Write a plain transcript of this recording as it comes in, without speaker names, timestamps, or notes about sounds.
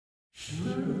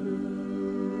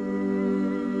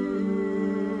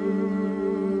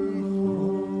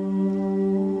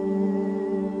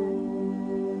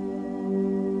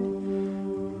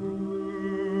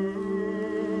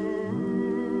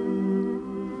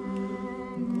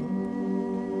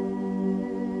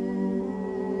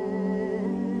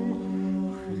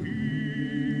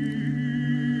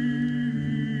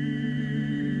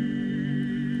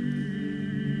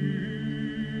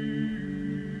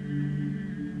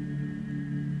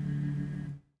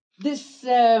This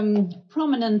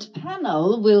prominent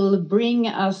panel will bring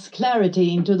us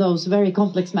clarity into those very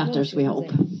complex matters, we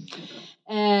hope.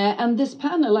 And this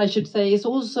panel, I should say, is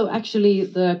also actually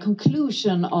the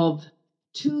conclusion of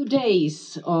 2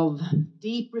 days of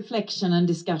deep reflection and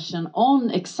discussion on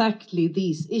exactly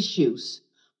these issues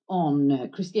on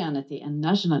Christianity and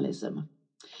nationalism.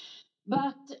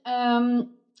 But I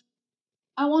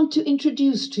want to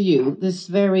introduce to you this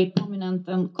very prominent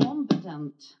and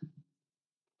competent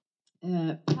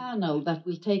panel that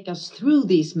will take us through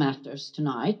these matters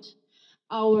tonight.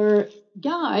 Our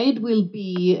guide will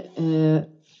be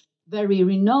very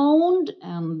renowned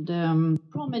and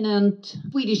prominent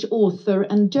Swedish author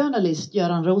and journalist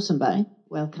Göran Rosenberg.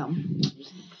 Welcome.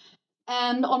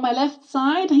 And on my left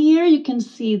side here you can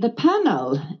see the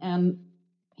panel, and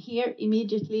here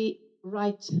immediately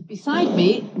right beside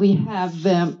me we have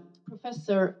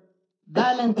Professor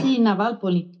Valentina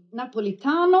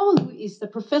Napolitano, who is the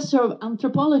professor of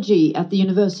anthropology at the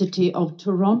University of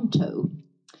Toronto.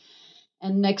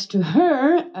 And next to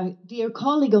her, a dear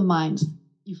colleague of mine,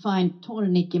 you find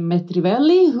Tornike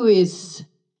Metrivelli, who is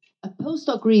a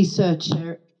postdoc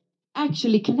researcher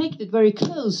actually connected very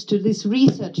close to this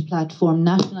research platform,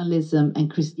 Nationalism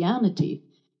and Christianity.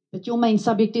 But your main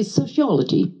subject is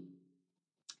sociology.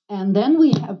 And then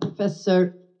we have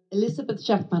Professor Elizabeth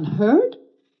Chapman Hurd,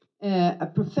 a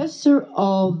professor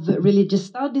of religious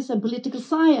studies and political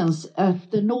science at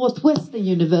the Northwestern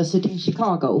University in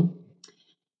Chicago.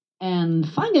 And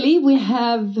finally, we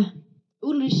have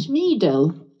Ulrich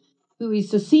Schmiedel, who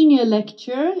is a senior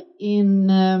lecturer in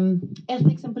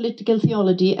ethics and political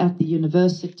theology at the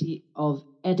University of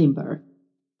Edinburgh.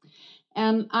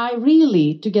 And I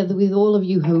really, together with all of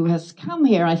you who has come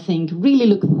here, I think, really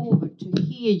look forward to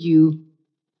hear you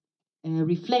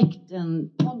reflect and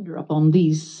ponder upon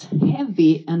these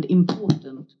heavy and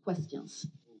important questions.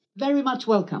 Very much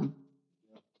welcome.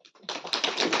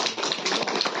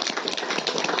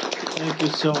 Thank you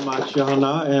so much,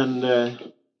 Johanna. And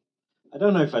I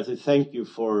don't know if I should thank you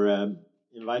for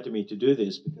inviting me to do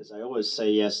this, because I always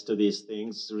say yes to these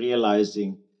things,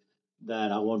 realizing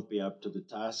that I won't be up to the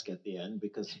task at the end,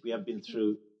 because we have been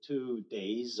through 2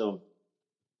 days of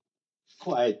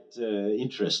quite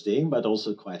interesting, but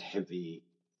also quite heavy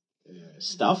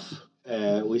stuff,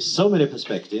 with so many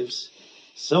perspectives,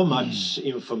 so much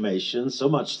information, so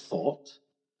much thought.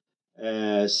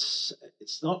 It's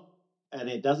not, and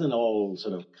it doesn't all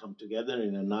sort of come together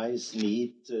in a nice,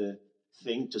 neat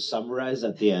thing to summarize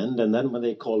at the end. And then when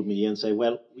they call me and say,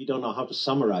 well, we don't know how to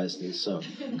summarize this, so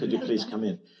could you please come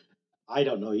in? I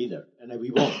don't know either, and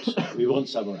we won't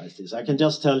summarize this. I can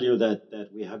just tell you that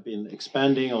we have been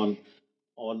expanding on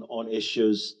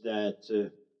issues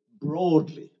that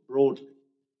broadly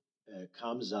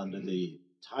comes under the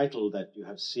title that you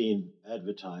have seen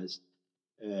advertised,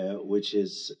 which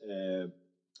is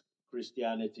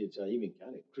Christianity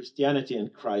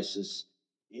and Crisis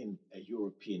in a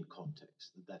European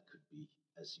Context. That could be,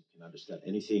 as you can understand,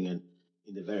 anything. And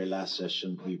in the very last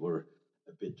session, we were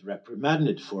a bit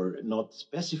reprimanded for not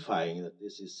specifying that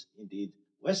this is indeed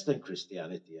Western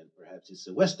Christianity and perhaps it's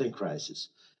a Western crisis.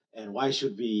 And why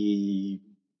should we,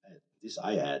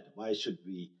 why should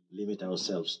we limit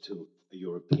ourselves to a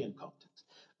European context?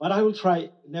 But I will try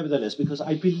nevertheless, because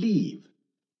I believe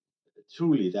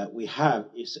truly that we have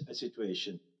a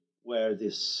situation where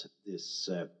this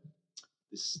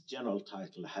general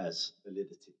title has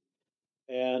validity.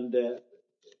 And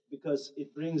because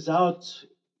it brings out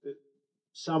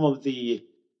some of the,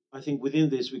 I think within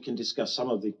this we can discuss some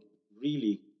of the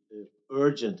really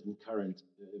urgent and current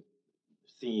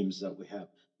themes that we have.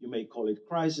 You may call it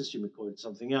crisis, you may call it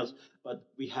something else, but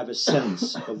we have a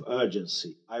sense of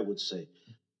urgency, I would say,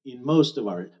 in most of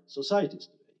our societies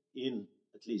today, in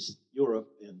at least Europe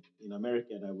and in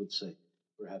America, and I would say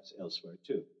perhaps elsewhere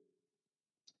too.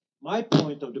 My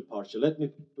point of departure, let me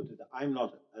put it, I'm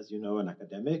not, as you know, an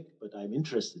academic, but I'm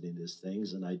interested in these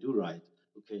things, and I do write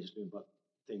occasionally about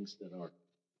things that are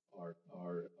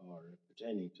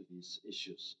pertaining to these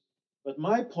issues. But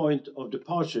my point of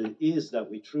departure is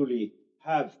that we truly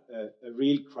have a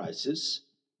real crisis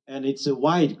And it's a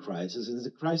wide crisis. It's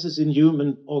a crisis in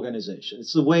human organization.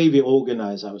 It's the way we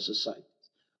organize our society.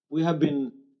 We have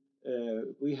been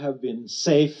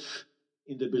safe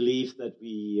in the belief that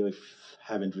we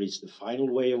haven't reached the final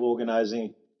way of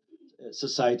organizing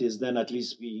societies. Then at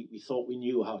least we thought we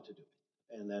knew how to do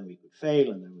it, and then we could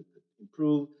fail, and then we could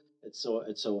improve, and so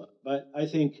on. But I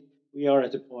think we are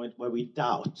at a point where we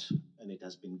doubt, and it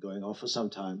has been going on for some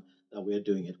time, that we are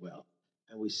doing it well.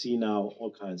 And we see now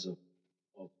all kinds of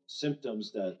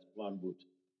symptoms that one would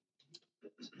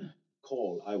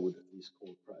call, I would at least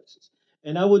call, crisis.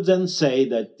 And I would then say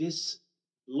that this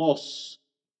loss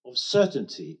of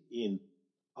certainty in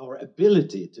our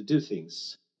ability to do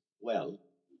things well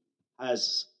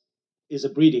is a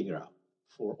breeding ground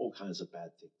for all kinds of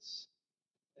bad things.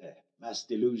 Mass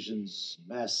delusions,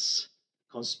 mass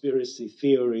conspiracy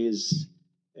theories,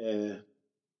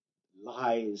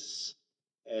 lies,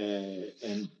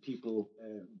 and people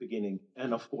beginning,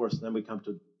 and of course, then we come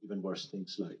to even worse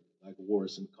things like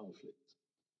wars and conflicts.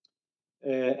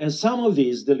 And some of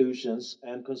these delusions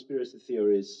and conspiracy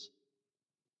theories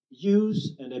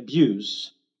use and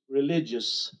abuse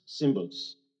religious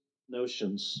symbols,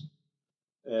 notions,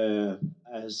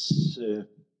 as a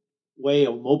way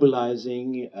of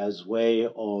mobilizing, as way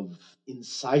of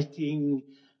inciting,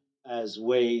 as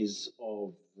ways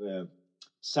of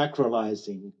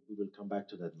sacralizing, we will come back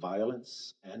to that,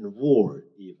 violence and war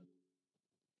even.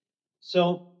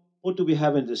 So what do we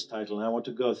have in this title? And I want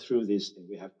to go through these things.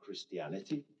 We have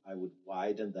Christianity. I would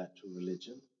widen that to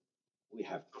religion. We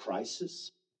have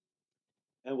crisis.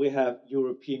 And we have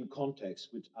European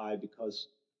context, which because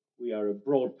we are a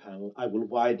broad panel, I will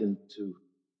widen to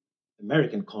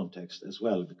American context as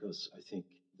well, because I think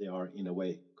they are in a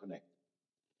way connected.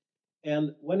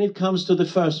 And when it comes to the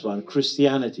first one,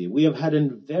 Christianity, we have had a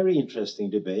very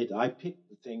interesting debate. I picked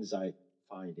the things I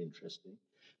find interesting,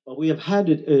 but we have had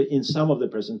it in some of the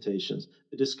presentations,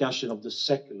 the discussion of the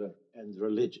secular and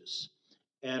religious.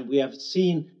 And we have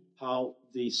seen how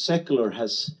the secular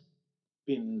has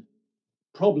been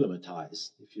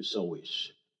problematized, if you so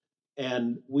wish.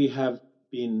 And we have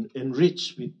been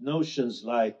enriched with notions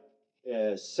like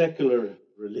secular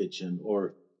religion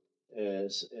or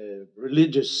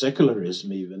religious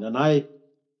secularism even. And I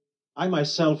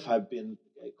myself have been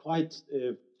quite,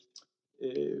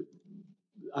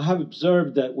 I have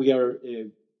observed that we are,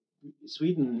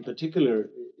 Sweden in particular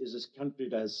is a country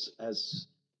that has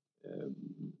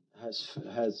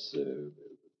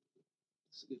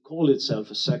called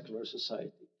itself a secular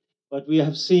society. But we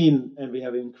have seen, and we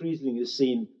have increasingly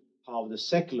seen, how the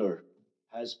secular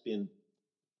has been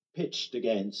pitched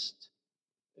against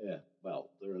the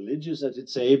religious, as it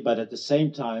say, but at the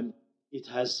same time, it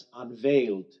has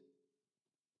unveiled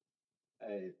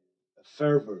a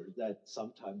fervor that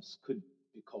sometimes could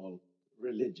be called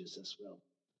religious as well,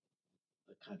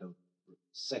 a kind of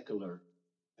secular,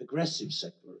 aggressive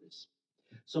secularism.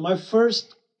 So my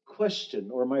first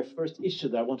question, or my first issue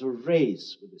that I want to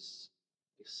raise with this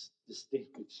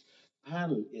distinguished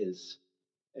panel is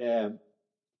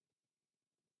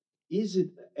it,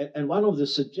 and one of the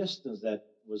suggestions that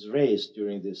was raised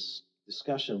during this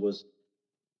discussion was,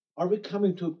 are we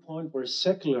coming to a point where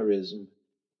secularism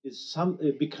is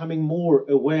becoming more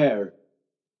aware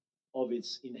of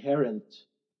its inherent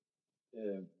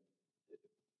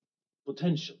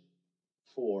potential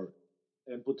for,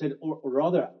 or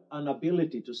rather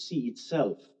inability to see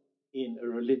itself in a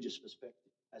religious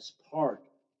perspective as part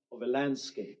of a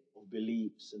landscape of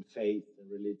beliefs and faith and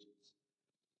religions?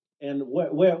 And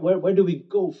where do we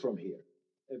go from here?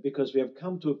 Because we have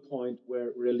come to a point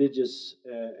where religious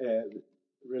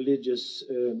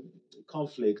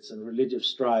conflicts and religious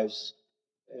strifes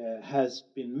has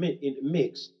been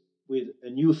mixed with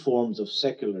new forms of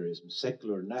secularism,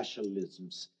 secular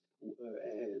nationalisms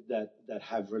that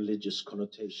have religious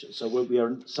connotations. So where we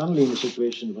are suddenly in a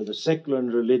situation where the secular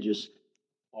and religious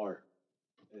are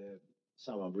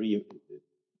somehow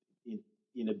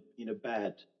in a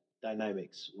bad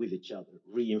dynamics with each other,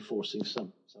 reinforcing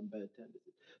some bad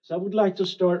tendencies. So I would like to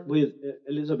start with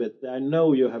Elizabeth. I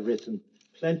know you have written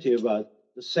plenty about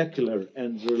the secular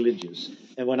and religious.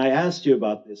 And when I asked you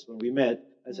about this when we met,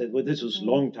 I said, well, this was a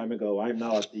long time ago. I'm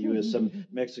now at the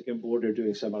US-Mexican border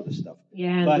doing some other stuff.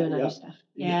 Yeah, I'm doing other stuff.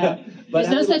 Yeah. There's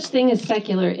no such thing as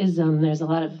secularism. There's a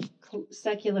lot of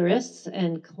secularists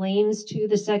and claims to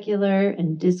the secular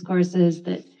and discourses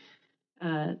that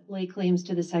lay claims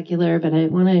to the secular, but I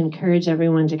want to encourage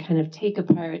everyone to kind of take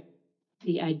apart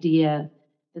the idea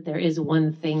that there is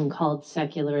one thing called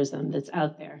secularism that's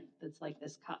out there, that's like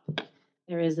this cup.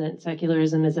 There isn't.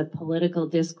 Secularism is a political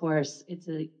discourse. It's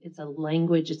a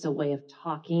language. It's a way of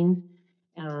talking.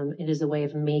 It is a way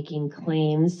of making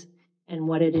claims, and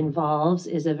what it involves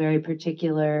is a very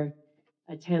particular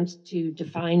attempt to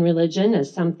define religion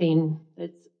as something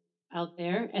that's out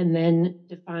there, and then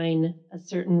define a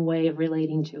certain way of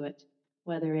relating to it,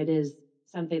 whether it is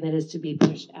something that is to be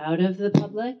pushed out of the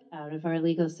public, out of our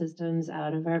legal systems,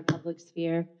 out of our public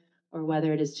sphere, or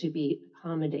whether it is to be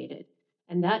accommodated.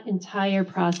 And that entire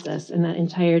process and that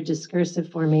entire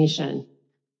discursive formation,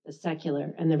 the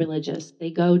secular and the religious, they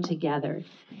go together.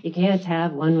 You can't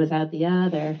have one without the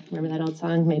other. Remember that old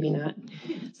song? Maybe not.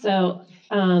 So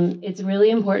it's really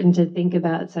important to think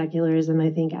about secularism,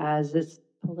 I think, as this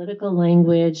political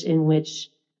language in which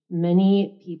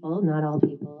many people, not all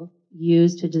people,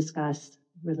 use to discuss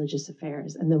religious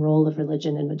affairs and the role of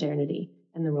religion in modernity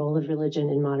and the role of religion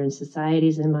in modern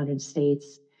societies and modern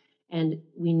states. And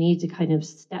we need to kind of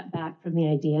step back from the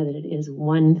idea that it is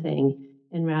one thing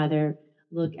and rather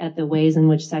look at the ways in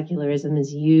which secularism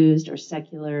is used or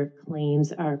secular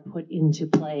claims are put into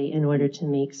play in order to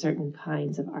make certain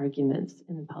kinds of arguments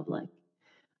in public.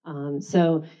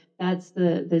 So that's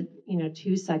the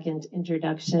 2-second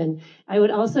introduction. I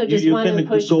would also just want to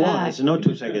push back. It's no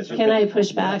 2 seconds. Can I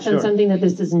push back on something that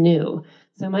this is new?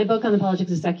 So my book on the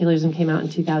politics of secularism came out in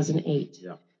 2008.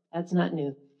 Yeah. That's not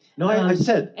new. No, I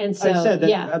said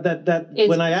that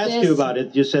when I asked you about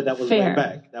it, you said that was way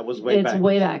back. That was way back. It's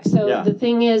way back. So the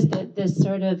thing is that this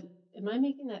sort of, am I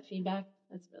making that feedback?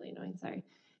 That's really annoying, sorry.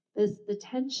 The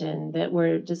tension that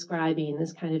we're describing,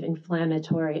 this kind of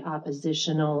inflammatory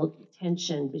oppositional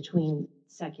tension between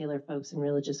secular folks and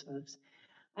religious folks,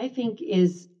 I think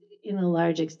is, in a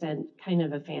large extent, kind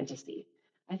of a fantasy.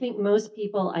 I think most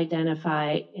people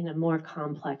identify in a more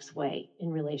complex way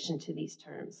in relation to these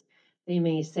terms. They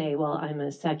may say, well, I'm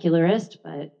a secularist,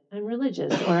 but I'm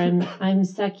religious, or I'm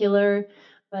secular,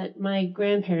 but my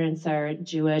grandparents are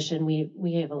Jewish, and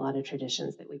we have a lot of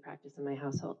traditions that we practice in my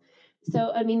household.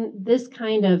 So, I mean, this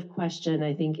kind of question,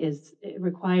 I think, it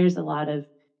requires a lot of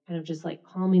kind of just like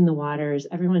calming the waters.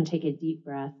 Everyone take a deep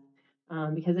breath,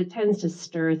 because it tends to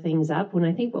stir things up, when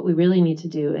I think what we really need to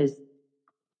do is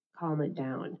calm it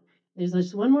down. There's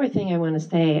just one more thing I want to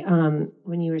say.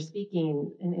 When you were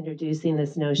speaking and introducing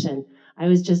this notion, I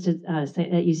was just at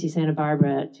UC Santa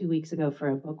Barbara 2 weeks ago for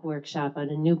a book workshop on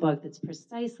a new book that's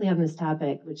precisely on this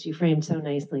topic, which you framed so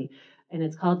nicely, and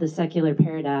it's called The Secular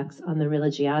Paradox on the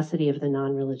Religiosity of the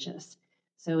Non-Religious.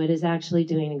 So it is actually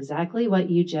doing exactly what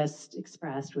you just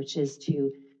expressed, which is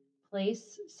to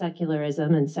place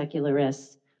secularism and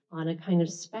secularists on a kind of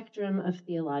spectrum of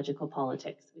theological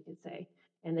politics, we could say.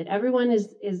 And that everyone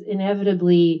is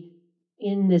inevitably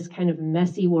in this kind of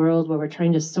messy world where we're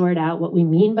trying to sort out what we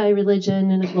mean by religion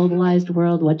in a globalized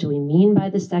world. What do we mean by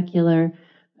the secular?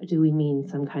 Do we mean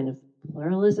some kind of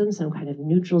pluralism, some kind of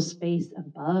neutral space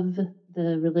above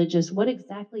the religious? What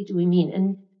exactly do we mean?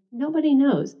 And nobody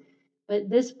knows. But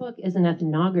this book is an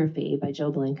ethnography by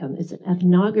Joe Blankham. It's an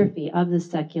ethnography of the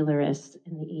secularists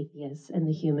and the atheists and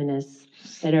the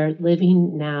humanists that are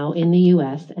living now in the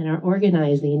U.S. and are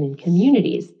organizing in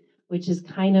communities, which is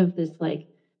kind of this like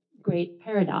great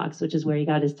paradox, which is where he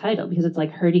got his title, because it's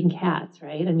like herding cats,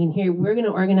 right? I mean, here we're going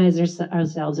to organize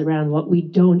ourselves around what we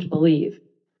don't believe.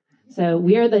 So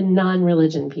we're the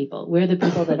non-religion people. We're the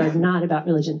people that are not about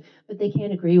religion, but they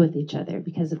can't agree with each other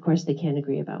because, of course, they can't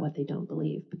agree about what they don't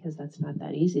believe, because that's not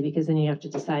that easy, because then you have to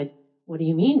decide, what do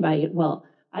you mean by it? Well,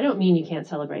 I don't mean you can't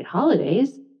celebrate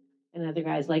holidays. And other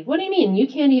guy's like, what do you mean? You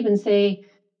can't even say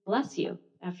bless you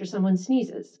after someone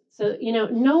sneezes. So,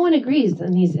 no one agrees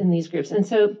in these groups. And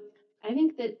so I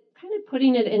think that kind of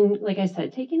putting it in, like I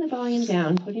said, taking the volume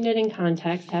down, putting it in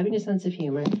context, having a sense of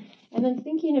humor, and then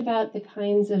thinking about the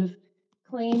kinds of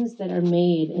claims that are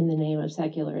made in the name of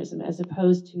secularism, as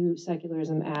opposed to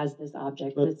secularism as this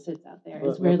object that sits out there,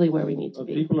 is really where we need to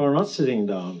be. People are not sitting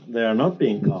down. They are not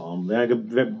being calm. They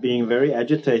are being very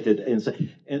agitated. And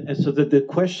so the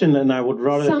question, and I would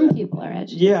rather... Some people are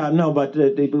agitated. Yeah, no, but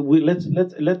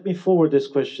let me forward this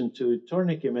question to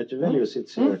Tornike Metevelius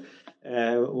sits here.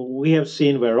 We have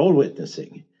seen, we're all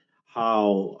witnessing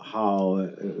how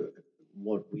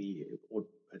what we, or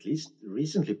at least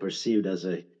recently perceived as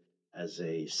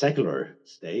a secular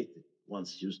state,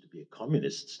 once used to be a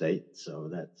communist state, so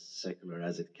that's secular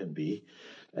as it can be,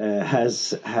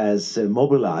 has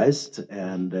mobilized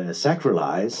and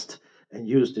sacralized and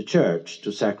used the church to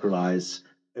sacralize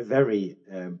a very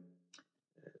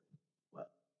well,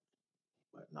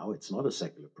 now it's not a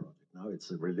secular project. Now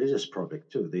it's a religious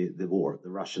project too. The war, the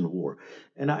Russian war,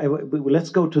 and let's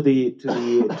go to the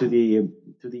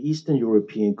Eastern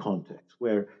European context,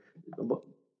 where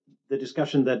the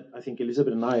discussion that I think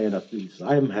Elizabeth and I, and at least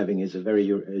I am having, is a very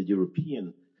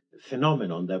European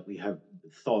phenomenon, that we have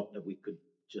thought that we could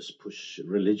just push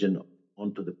religion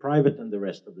onto the private and the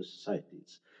rest of the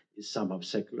societies is somehow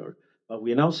secular. But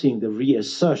we are now seeing the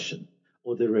reassertion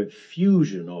or the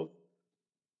refusion of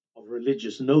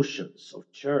religious notions of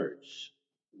church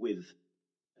with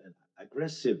an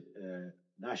aggressive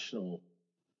national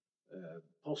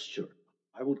posture.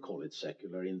 I would call it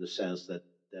secular in the sense that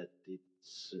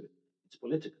it's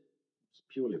political. It's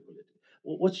purely political.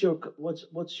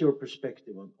 What's your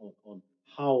perspective on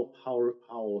how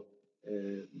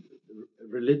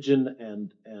religion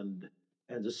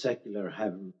and the secular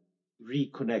have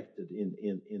reconnected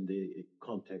in the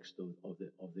context of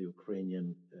the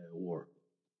Ukrainian war?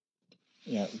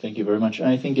 Yeah, thank you very much.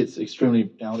 I think it's extremely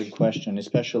valid question,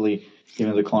 especially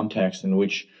given the context in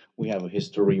which we have a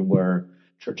history where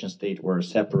church and state were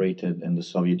separated in the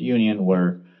Soviet Union,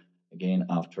 where, again,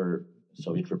 after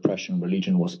Soviet repression,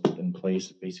 religion was put in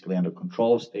place basically under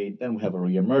control of state. Then we have a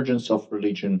reemergence of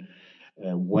religion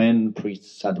when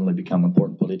priests suddenly become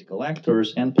important political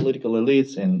actors, and political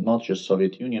elites in not just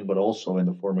Soviet Union, but also in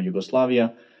the former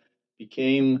Yugoslavia,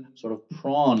 became sort of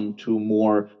prone to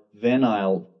more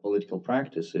venile political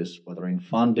practices, whether in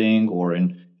funding or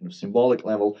in symbolic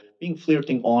level, being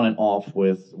flirting on and off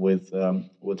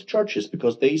with churches,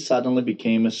 because they suddenly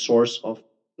became a source of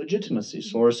legitimacy,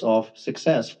 source of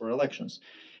success for elections.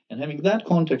 And having that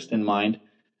context in mind,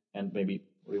 and maybe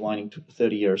rewinding to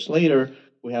 30 years later,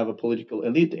 we have a political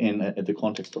elite in the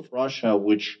context of Russia,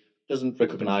 which doesn't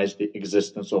recognize the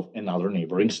existence of another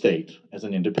neighboring state as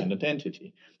an independent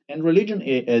entity. And religion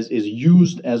is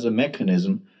used as a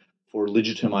mechanism for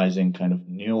legitimizing kind of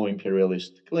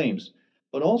neo-imperialist claims.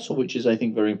 But also, which is, I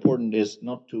think, very important, is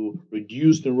not to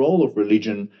reduce the role of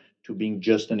religion to being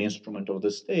just an instrument of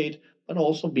the state, but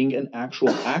also being an actual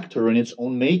actor in its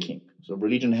own making. So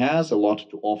religion has a lot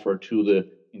to offer to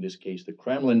in this case, the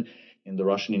Kremlin in the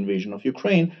Russian invasion of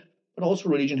Ukraine, but also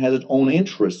religion has its own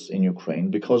interests in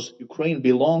Ukraine, because Ukraine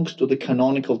belongs to the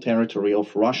canonical territory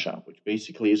of Russia, which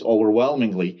basically is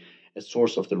overwhelmingly a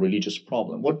source of the religious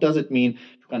problem. What does it mean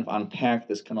to kind of unpack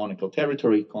this canonical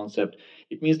territory concept?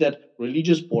 It means that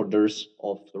religious borders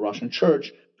of the Russian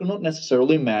church do not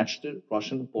necessarily match the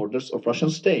Russian borders of Russian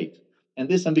state. And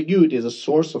this ambiguity is a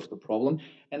source of the problem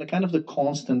and a kind of the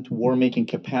constant war-making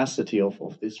capacity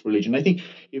of this religion. I think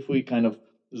if we kind of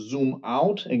zoom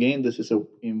out, again, this is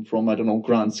from,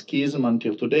 Grand Schism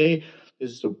until today,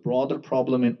 this is a broader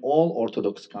problem in all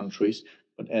Orthodox countries.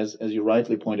 But as you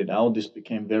rightly pointed out, this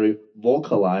became very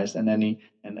vocalized, and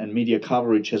media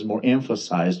coverage has more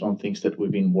emphasized on things that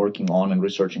we've been working on and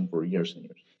researching for years and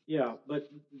years. Yeah, but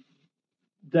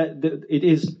it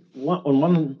is on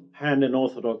one hand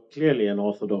clearly an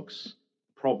Orthodox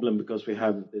problem, because we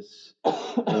have this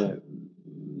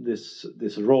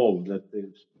this role that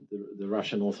the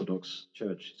Russian Orthodox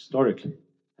Church historically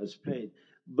has played.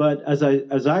 But as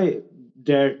I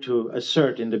dare to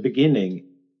assert in the beginning,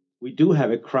 we do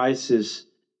have a crisis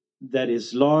that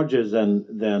is larger than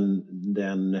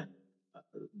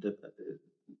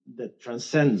that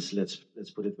transcends,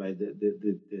 let's put it by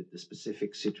the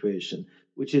specific situation,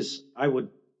 which is I would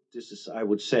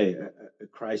say a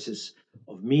crisis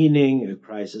of meaning, a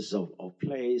crisis of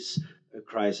place, a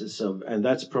crisis of, and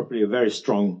that's probably a very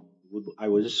strong, I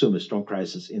would assume, a strong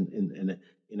crisis in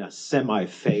a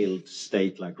semi-failed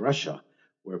state like Russia,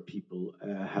 where people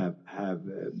have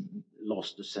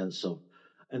lost the sense of,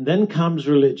 and then comes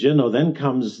religion, or then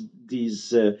comes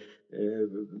these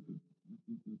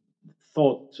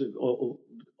thought,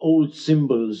 old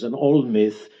symbols and old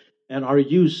myth, and are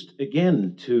used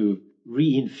again to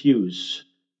reinfuse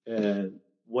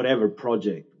whatever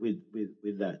project with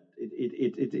that.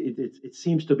 It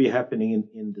seems to be happening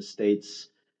in the States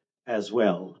as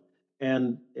well,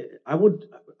 and I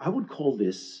would call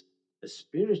this a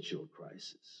spiritual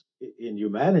crisis in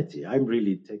humanity. I'm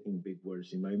really taking big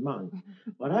words in my mouth,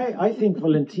 but I think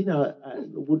Valentina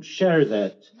would share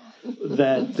that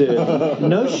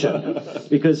notion,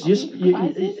 because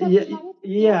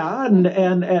and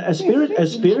a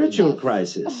spiritual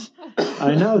crisis.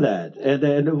 I know that.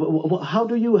 And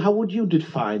how would you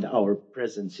define our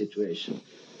present situation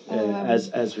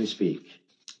as we speak?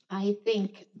 I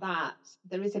think that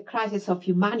there is a crisis of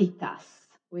humanitas,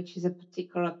 which is a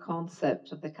particular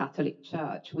concept of the Catholic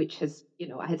Church, which has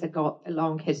got a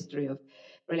long history of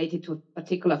related to a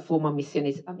particular form of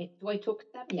missionism. I mean, do I talk to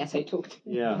them? Yes, I talk to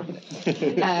them. Yeah.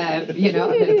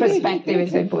 The perspective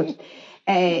is important.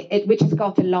 Which has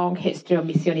got a long history of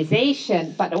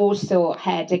missionization, but also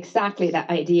had exactly that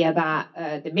idea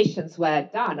that the missions were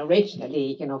done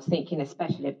originally, thinking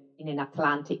especially in an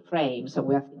Atlantic frame. So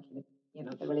we are thinking,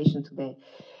 the relation to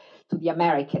the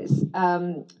Americas.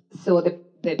 So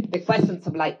the questions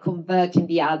of like converting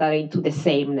the other into the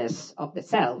sameness of the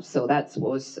self. So that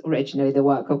was originally the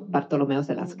work of Bartolomeo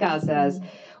de las Casas,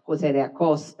 Jose de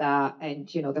Acosta, and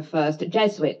the first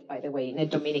Jesuit, by the way, in a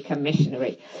Dominican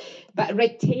missionary. But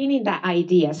retaining that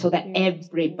idea so that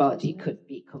everybody could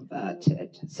be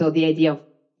converted. So the idea of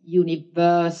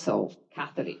universal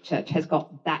Catholic Church has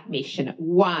got that mission.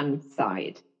 One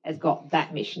side has got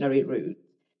that missionary route,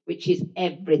 which is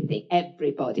everything.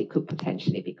 Everybody could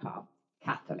potentially become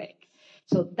Catholic.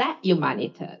 So that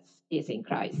humanitas is in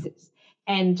crisis.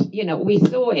 And, we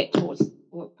saw it,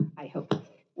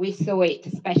 we saw it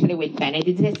especially with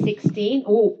Benedict XVI,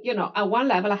 who, at one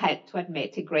level I had to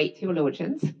admit, a great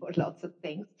theologian for lots of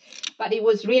things, but it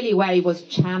was really where he was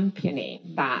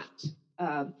championing that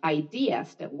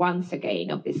ideas that once again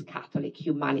of this Catholic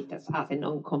humanitas as an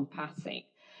encompassing.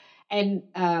 And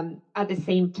at the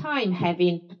same time,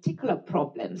 having particular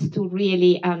problems to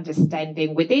really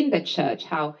understanding within the church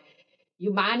how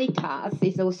humanitas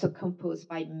is also composed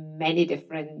by many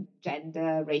different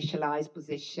gender, racialized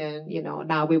position.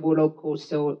 Now we will look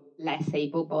also less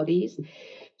able bodies.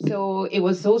 So it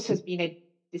was also been a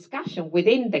discussion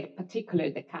within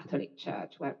particularly the Catholic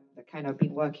Church, where I kind of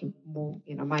been working more,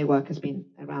 my work has been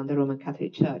around the Roman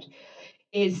Catholic Church,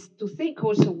 is to think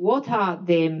also what are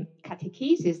the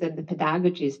catechesis and the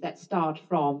pedagogies that start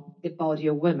from the body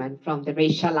of women, from the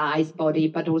racialized body,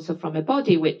 but also from a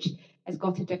body which has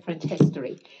got a different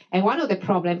history. And one of the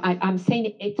problems, I'm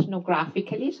saying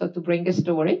ethnographically, so to bring a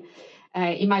story,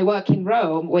 in my work in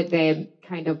Rome with the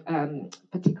kind of,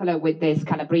 particular with the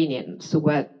Scalabrinians, who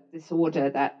were this order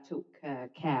that took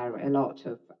care a lot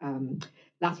of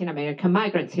Latin American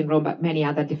migrants in Rome, but many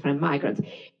other different migrants.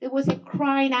 There was a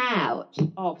crying out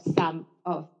of some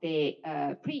of the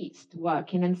priests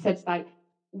working and said, like,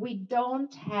 we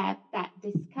don't have that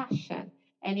discussion.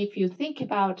 And if you think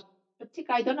about,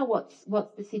 particularly, I don't know what's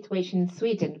the situation in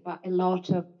Sweden, but a lot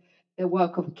of the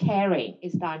work of caring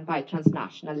is done by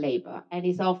transnational labor and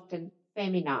is often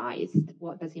feminized.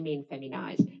 What does it mean,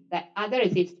 feminized? That either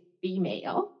is it's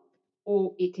female,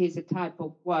 or it is a type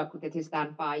of work that is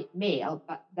done by male,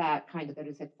 but there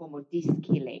is a form of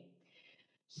de-skilling.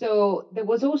 So there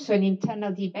was also an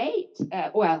internal debate,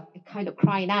 a kind of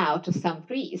crying out to some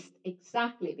priests,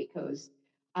 exactly because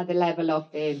at the level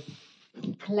of the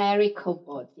clerical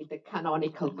body, the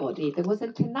canonical body, there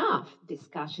wasn't enough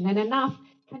discussion and enough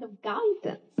kind of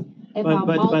guidance about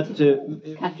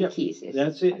catechesis.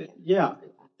 That's it. Yeah,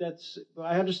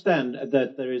 I understand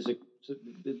that there is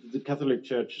the Catholic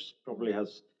Church probably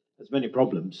has many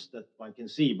problems that one can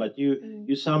see, but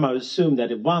you somehow assume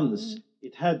that once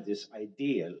it had this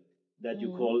ideal that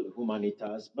you call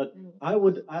humanitas. But I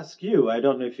would ask you, I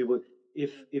don't know if you would,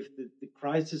 if the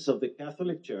crisis of the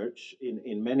Catholic Church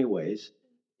in many ways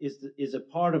is a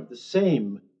part of the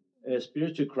same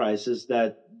spiritual crisis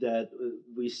that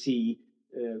we see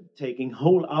taking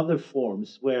whole other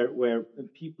forms, where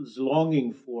people's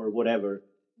longing for whatever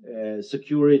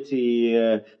security,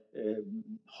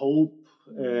 hope,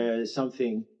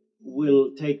 something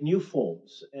will take new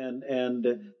forms, and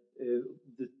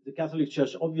the Catholic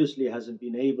Church obviously hasn't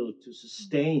been able to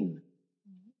sustain,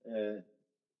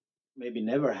 maybe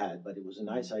never had, but it was a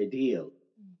nice ideal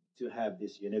to have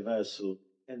this universal,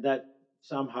 and that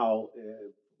somehow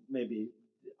maybe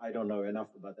I don't know enough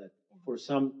about that. For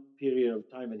some period of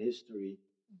time in history,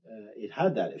 it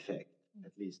had that effect,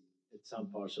 at least in some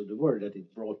parts of the world, that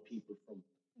it brought people from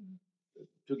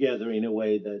together in a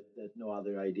way that no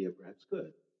other idea perhaps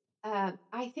could.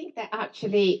 I think that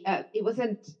actually it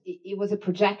was a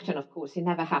projection, of course, it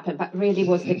never happened, but really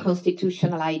was the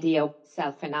constitutional idea of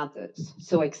self and others.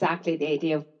 So exactly the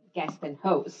idea of guest and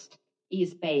host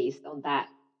is based on that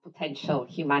potential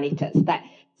humanitas, that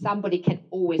somebody can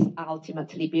always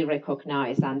ultimately be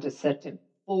recognized under certain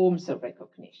forms of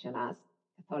recognition as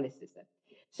Catholicism.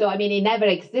 So, I mean, it never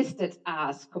existed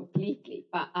as completely,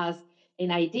 but as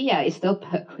an idea is still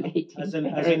percolating. As an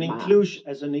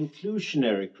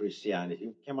inclusionary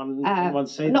Christianity, can one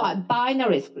say that? No, a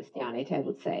binary Christianity, I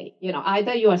would say.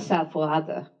 Either you are self or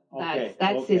other.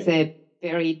 That is a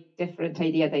very different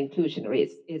idea than inclusionary.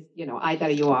 Is either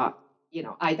you are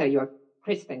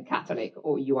Christian Catholic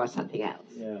or you are something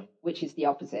else, which is the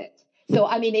opposite. So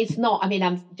I mean, it's not. I mean,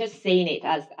 I'm just saying it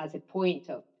as a point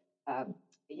of.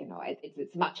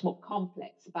 It's much more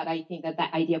complex, but I think that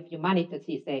idea of humanitas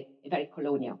is a very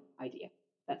colonial idea.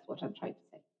 That's what I'm trying to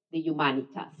say. The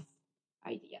humanitas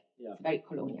idea. Yeah. It's very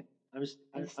colonial.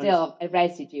 Still a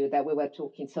residue that we were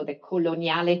talking. So the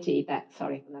coloniality but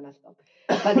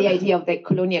the idea of the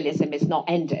colonialism is not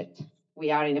ended.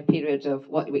 We are in a period of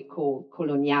what we call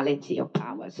coloniality of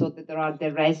power. So that there are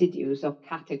the residues of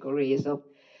categories of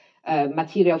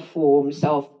material forms,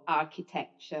 of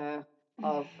architecture,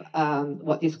 of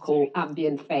what is called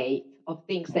ambient fate, of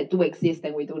things that do exist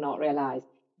and we do not realize,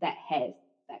 that has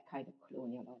that kind of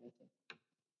colonial origin.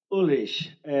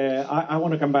 Ulrich, I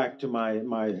want to come back to my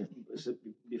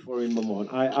before we move on.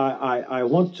 I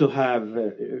want to have,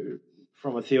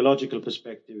 from a theological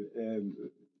perspective,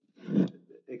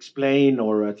 explain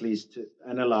or at least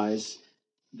analyze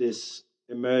this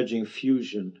emerging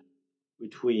fusion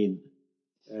between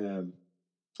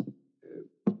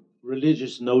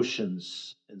religious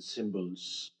notions and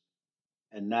symbols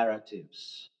and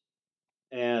narratives,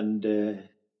 and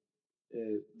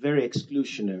very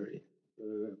exclusionary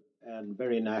and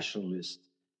very nationalist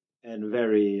and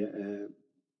very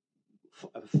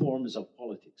forms of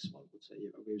politics, one would say.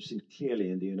 We've seen it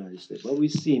clearly in the United States, but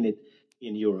we've seen it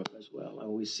in Europe as well,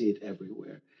 and we see it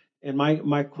everywhere. And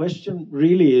my question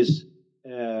really is,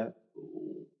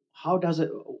 how does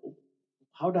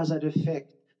it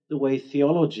affect the way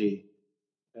theology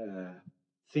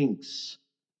thinks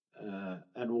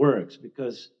and works?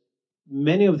 Because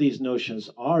many of these notions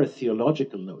are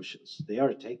theological notions. They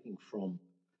are taken from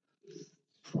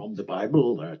the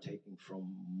Bible, they are taken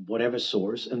from whatever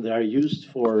source, and they are used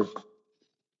for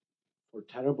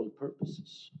terrible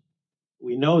purposes.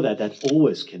 We know that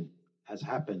always has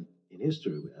happened in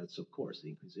history. That's, of course, the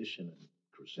Inquisition and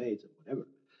Crusades and whatever.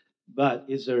 But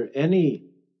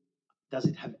does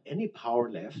it have any power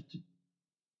left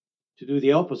to do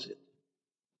the opposite?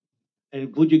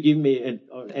 And would you give me,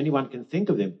 or anyone can think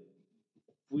of them,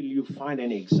 will you find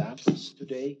any examples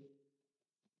today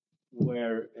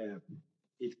where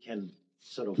it can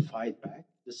sort of fight back?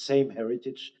 The same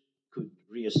heritage could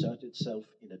reassert itself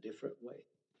in a different way.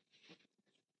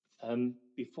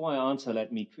 Before I answer,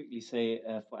 let me quickly say,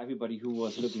 for everybody who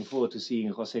was looking forward to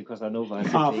seeing José Casanova,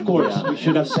 of course, we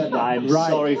should have said that. I'm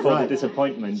sorry for the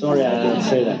disappointment. Sorry, I didn't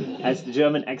say that. As the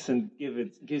German accent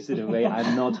gives it away,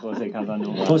 I'm not José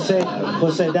Casanova.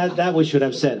 José, that we should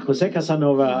have said. José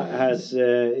Casanova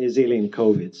is ill in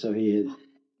COVID, so he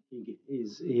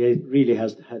really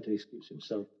has had to excuse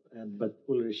himself. But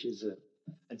Ulrich is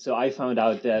And so I found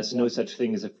out there's no such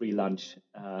thing as a free lunch.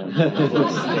 I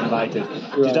was invited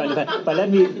to join the event. But let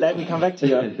me come back to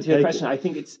your question. I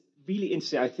think it's really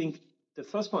interesting. I think the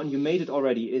first point, you made it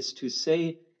already, is to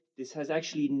say this has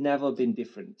actually never been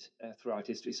different throughout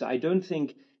history. So I don't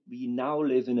think we now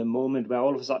live in a moment where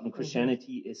all of a sudden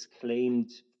Christianity is claimed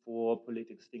for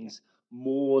political things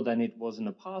more than it was in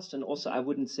the past. And also I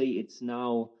wouldn't say it's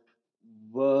now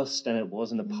worse than it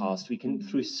was in the past. We can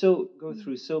go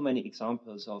through so many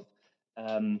examples of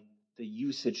the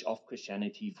usage of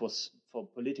Christianity for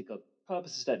political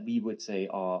purposes that we would say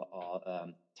are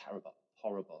terrible,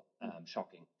 horrible,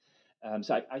 shocking.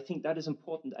 So I think that is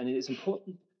important, and it is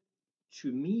important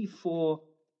to me for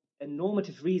a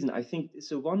normative reason. I think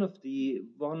so. One of the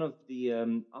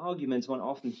arguments one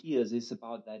often hears is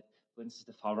about that. For instance,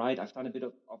 the far right. I've done a bit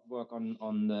of work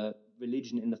on the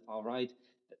religion in the far right.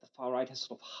 The far right has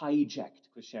sort of hijacked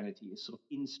Christianity, is sort of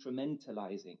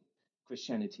instrumentalizing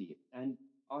Christianity. And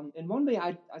in one way,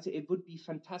 I'd say it would be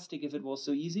fantastic if it was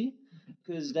so easy,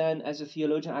 because then as a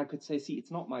theologian, I could say, see,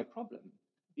 it's not my problem,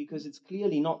 because it's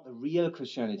clearly not the real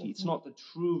Christianity. It's not the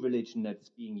true religion that's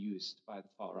being used by the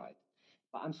far right.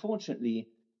 But unfortunately,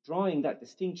 drawing that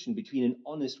distinction between an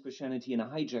honest Christianity and a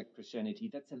hijacked Christianity,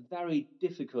 that's a very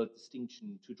difficult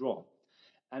distinction to draw.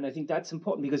 And I think that's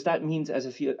important, because that means as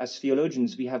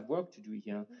theologians, we have work to do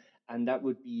here. And that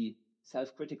would be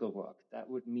self-critical work. That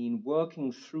would mean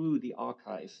working through the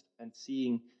archive and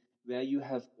seeing where you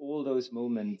have all those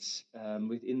moments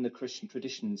within the Christian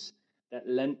traditions that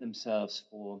lend themselves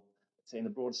for, let's say in the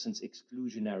broad sense,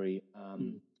 exclusionary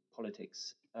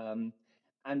politics.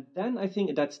 And then I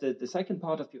think that's the second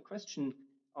part of your question.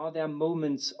 Are there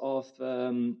moments of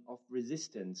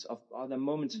resistance? Are there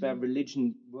moments where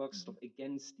religion works sort of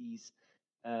against these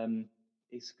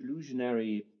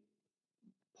exclusionary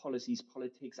policies,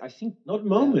 politics? I think not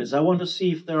moments. I want to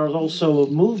see if there are also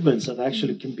movements that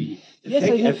actually can be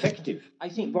effective. I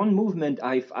think one movement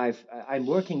I'm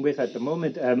working with at the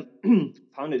moment,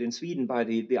 founded in Sweden by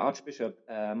the Archbishop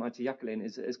Matti Jackelin,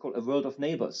 is called A World of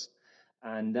Neighbors.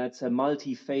 And that's a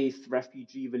multi-faith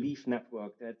refugee relief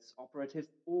network that's operative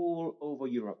all over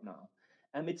Europe now.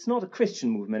 It's not a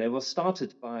Christian movement. It was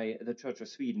started by the Church of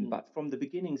Sweden, but from the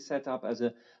beginning set up as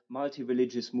a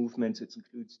multi-religious movement. It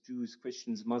includes Jews,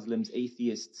 Christians, Muslims,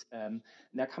 atheists. And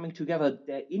they're coming together.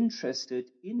 They're interested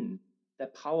in the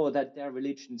power that their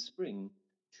religions bring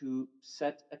to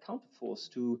set a counterforce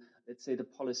to, let's say, the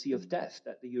policy of death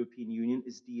that the European Union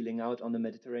is dealing out on the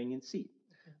Mediterranean Sea.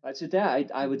 Right, so there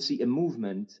I would see a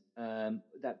movement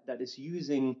that is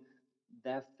using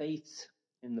their faiths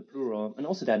in the plural, and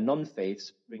also their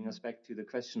non-faiths, bring us back to the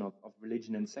question of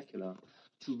religion and secular,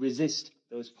 to resist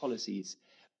those policies.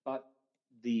 But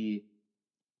I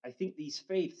think these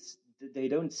faiths, they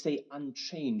don't stay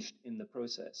unchanged in the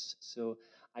process. So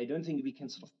I don't think we can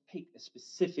sort of pick a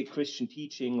specific Christian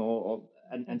teaching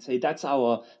and say that's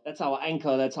our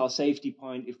anchor, that's our safety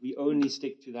point. If we only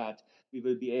stick to that, we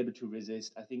will be able to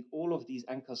resist. I think all of these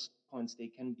anchor points, they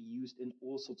can be used in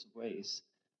all sorts of ways.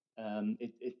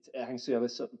 It hangs together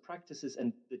with certain practices,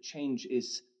 and the change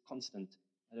is constant.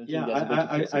 I don't think there's a way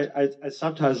to fix it. I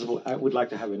sometimes I would like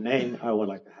to have a name. I would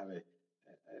like to have an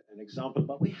example.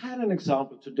 But we had an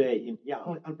example today.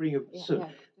 I'll bring you soon.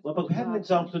 Well, but we had an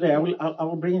example today. I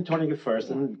will bring in Tornike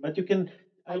first, but you can.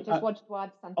 I just wanted to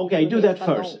add something. Okay, do that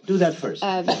first. Do that first.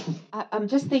 I'm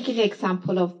just thinking the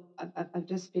example of. I've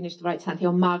just finished to write something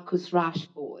on Marcus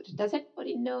Rashford. Does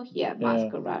anybody know here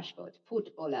Marcus Rashford,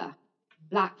 footballer,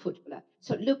 black footballer?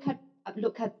 So look at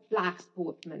black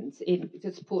sportsmen in the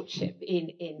sportship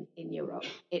in Europe.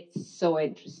 It's so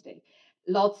interesting.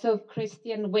 Lots of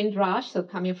Christian Windrush, so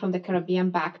coming from the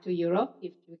Caribbean back to Europe,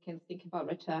 if you can think about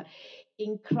return.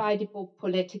 Incredible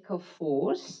political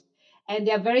force. And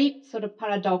they're very sort of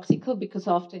paradoxical because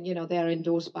often, they're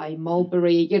endorsed by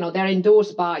Mulberry, they're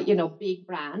endorsed by, big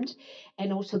brand.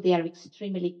 And also they are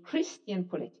extremely Christian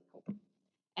political.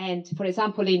 And for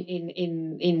example,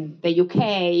 in the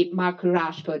UK, Marcus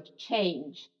Rashford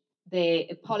changed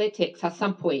the politics at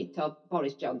some point of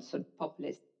Boris Johnson,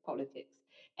 populist politics,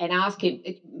 and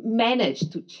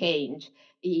managed to change.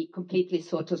 He completely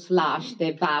sort of slashed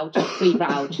the free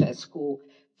voucher school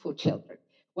for children.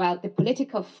 Well, the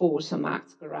political force of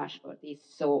Marcus Rashford is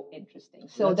so interesting.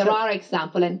 So there are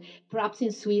examples, and perhaps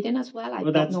in Sweden as well.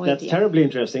 That's terribly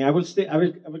interesting. I will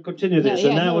continue this,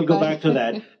 and now we'll go back to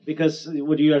that, because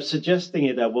what you are suggesting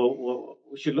is that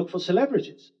we should look for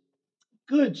celebrities,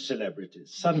 good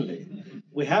celebrities. Suddenly,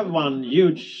 we have one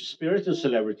huge spiritual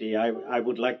celebrity. I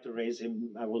would like to raise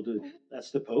him. I will do.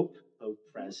 That's the Pope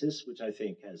Francis, which I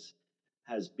think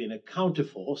has been a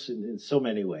counterforce in so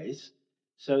many ways.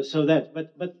 But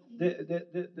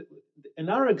in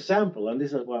our example, and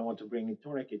this is what I want to bring in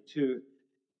Tornike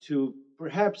to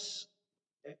perhaps,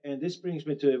 and this brings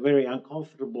me to a very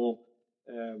uncomfortable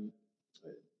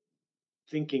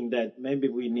thinking that maybe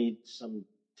we need some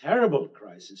terrible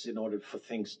crisis in order for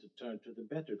things to turn to the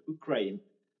better. Ukraine,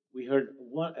 we heard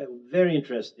a very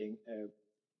interesting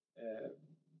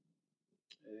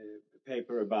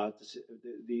paper about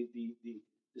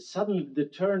the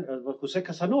turn of Jose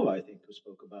Casanova, I think, who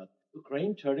spoke about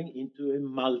Ukraine turning into a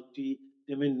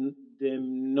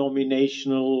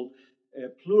multi-denominational,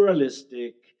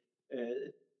 pluralistic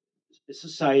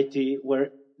society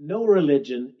where no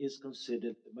religion is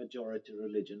considered the majority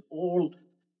religion. All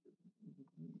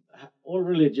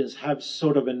religions have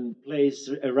sort of a place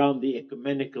around the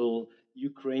ecumenical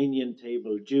Ukrainian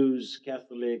table: Jews,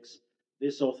 Catholics,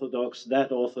 this Orthodox,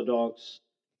 that Orthodox,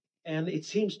 and it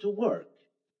seems to work.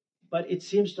 But it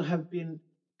seems to have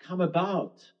come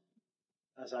about,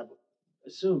 as I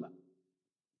assume,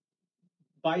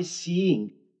 by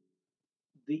seeing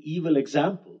the evil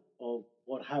example of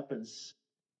what happens.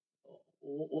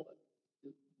 Do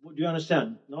you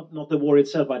understand? Not the war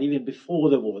itself, but even before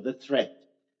the war, the threat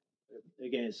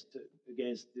against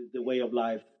the way of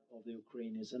life of the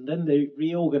Ukrainians, and then they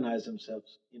reorganize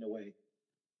themselves in a way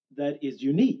that is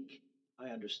unique. I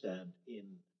understand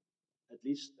at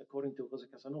least according to Jose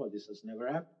Casanova, this has never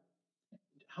happened.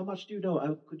 How much do you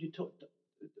know? Could you talk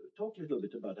a little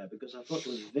bit about that? Because I thought it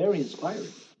was very inspiring.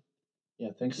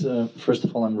 Yeah, thanks. First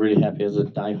of all, I'm really happy as a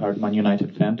diehard Man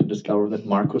United fan to discover that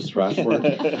Marcus Rashford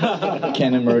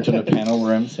can emerge on a panel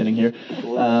where I'm sitting here.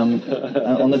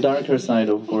 On the darker side,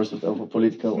 of course, of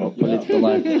political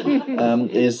life,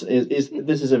 this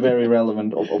is a very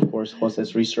relevant. Of course,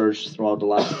 Jose's research throughout the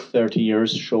last 30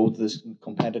 years showed this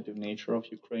competitive nature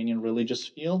of Ukrainian religious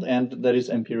field, and that is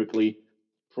empirically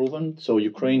proven. So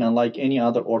Ukraine, unlike any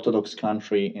other Orthodox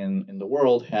country in the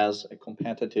world, has a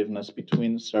competitiveness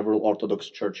between several Orthodox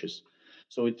churches.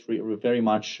 So it very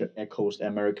much echoes the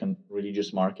American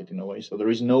religious market in a way. So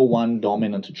there is no one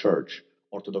dominant church,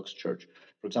 Orthodox church.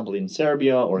 For example, in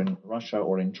Serbia or in Russia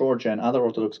or in Georgia and other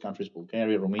Orthodox countries,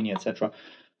 Bulgaria, Romania, etc.,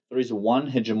 there is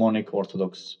one hegemonic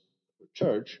Orthodox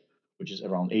church, which is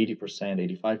around 80%,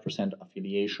 85%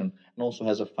 affiliation, and also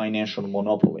has a financial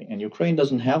monopoly. And Ukraine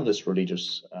doesn't have this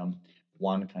religious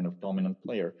one kind of dominant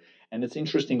player. And it's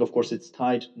interesting, of course, it's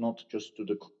tied not just to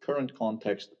the current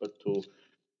context, but to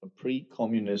a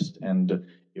pre-communist and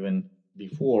even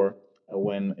before,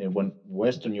 when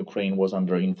Western Ukraine was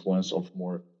under influence of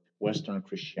more Western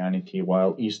Christianity,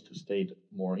 while East stayed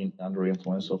more under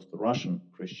influence of the Russian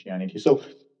Christianity. So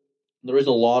there is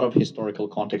a lot of historical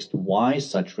context why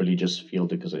such religious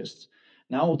field exists.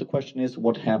 Now the question is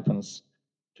what happens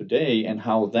today and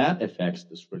how that affects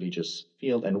this religious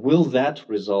field, and will that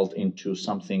result into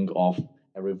something of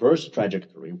a reverse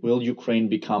trajectory? Will Ukraine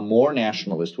become more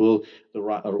nationalist? Will the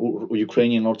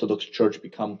Ukrainian Orthodox Church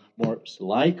become more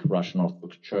like Russian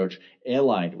Orthodox Church,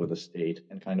 allied with the state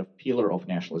and kind of pillar of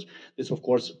nationalism? This, of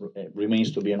course,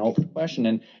 remains to be an open question,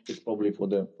 and it's probably for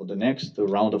the next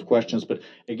round of questions. But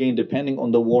again, depending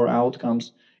on the war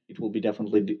outcomes, it will be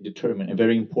definitely determine a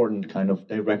very important kind of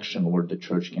direction where the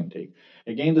church can take.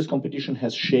 Again, this competition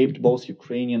has shaped both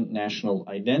Ukrainian national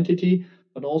identity,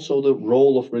 but also the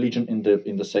role of religion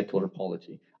in the secular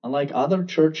polity. Unlike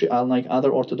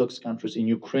other Orthodox countries, in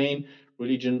Ukraine,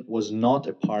 religion was not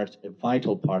a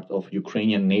vital part of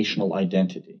Ukrainian national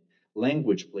identity.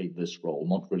 Language played this role,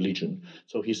 not religion.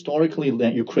 So historically,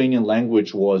 Ukrainian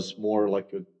language was more like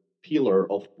a pillar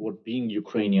of what being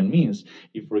Ukrainian means.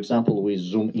 If, for example, we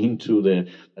zoom into the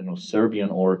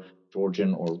Serbian or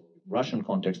Georgian or Russian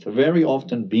context, very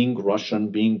often being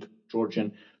Russian, being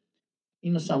Georgian,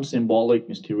 in some symbolic,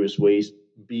 mysterious ways,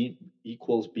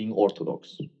 equals being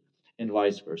Orthodox, and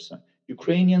vice versa.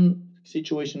 Ukrainian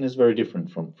situation is very different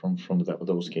from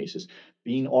those cases.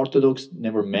 Being Orthodox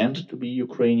never meant to be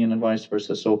Ukrainian, and vice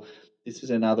versa. So this is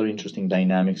another interesting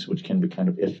dynamics which can be kind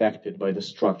of affected by the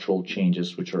structural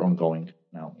changes which are ongoing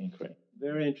now in Ukraine.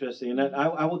 Very interesting. And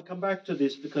I would come back to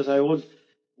this because I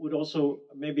would also,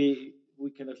 maybe we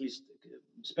can at least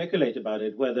speculate about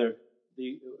it, whether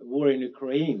the war in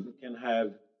Ukraine can have,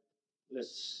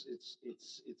 it's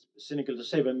cynical to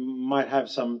say, but might have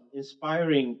some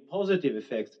inspiring positive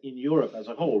effects in Europe as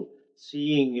a whole.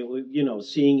 Seeing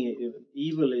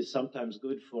evil is sometimes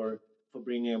good for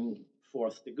bringing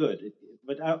forth the good.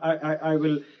 But I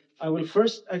will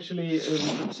first actually,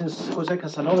 since Jose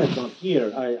Casanova is not here,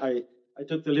 I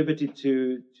took the liberty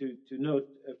to note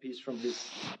a piece from his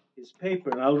paper,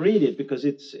 and I'll read it because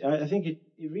I think it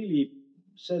really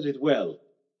says it well.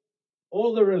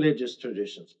 All the religious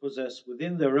traditions possess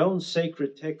within their own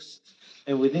sacred texts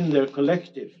and within their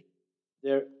collective,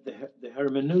 the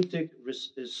hermeneutic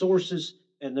sources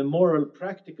and the moral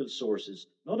practical sources,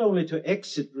 not only to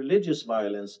exit religious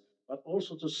violence, but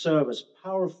also to serve as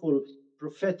powerful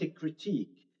prophetic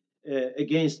critique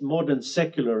against modern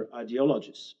secular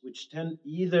ideologies, which tend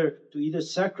to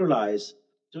sacralize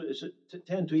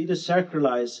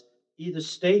either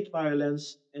state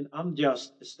violence and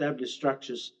unjust established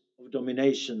structures of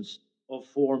dominations, of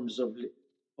forms of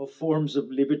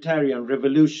libertarian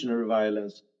revolutionary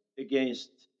violence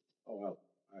against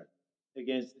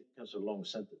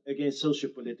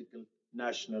socio-political,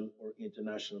 national or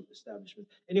international establishment.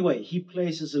 Anyway, he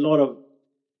places a lot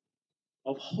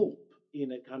of hope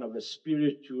in a kind of a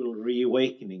spiritual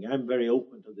reawakening. I'm very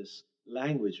open to this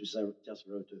language, which I just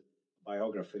wrote a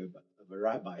biography of a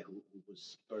rabbi who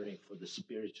was burning for the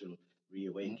spiritual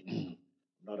reawakening,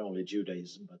 not only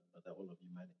Judaism, but the whole of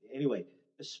humanity. Anyway,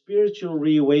 a spiritual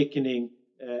reawakening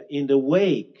in the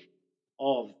wake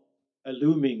of a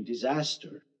looming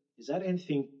disaster. Is that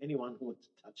anyone who wants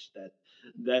to touch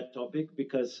that topic?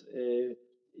 Because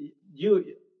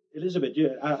Elizabeth,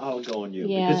 I'll go on you,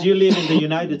 because you live in the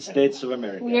United States of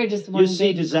America. We're just one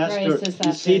big crisis.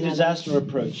 You see disaster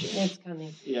approaching. It's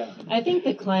coming. Yeah. I think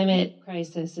the climate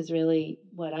crisis is really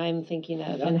what I'm thinking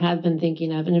of and have been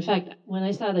thinking of. And in fact, when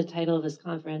I saw the title of this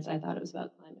conference, I thought it was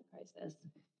about climate crisis,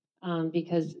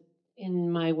 because in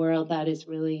my world, that is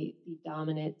really the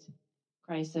dominant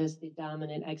crisis, the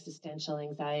dominant existential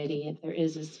anxiety. If there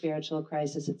is a spiritual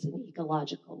crisis, it's an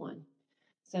ecological one.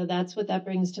 So that's what that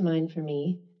brings to mind for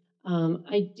me.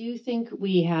 I do think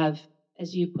we have,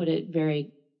 as you put it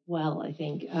very well, I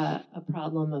think, a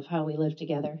problem of how we live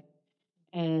together.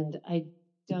 And I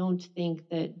don't think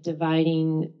that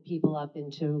dividing people up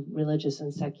into religious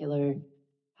and secular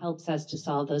helps us to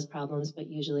solve those problems, but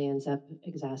usually ends up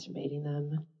exacerbating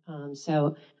them.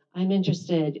 So I'm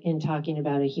interested in talking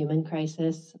about a human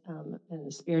crisis, and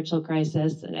a spiritual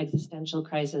crisis, an existential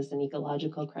crisis, an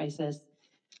ecological crisis.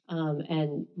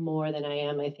 And more than I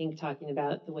am, I think, talking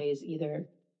about the ways either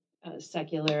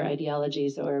secular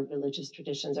ideologies or religious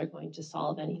traditions are going to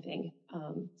solve anything.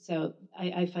 So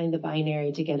I find the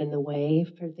binary to get in the way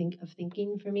of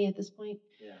thinking for me at this point.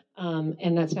 Yeah.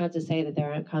 And that's not to say that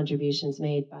there aren't contributions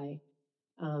made by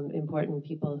important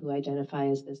people who identify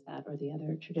as this, that, or the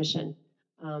other tradition.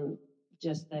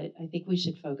 Just that I think we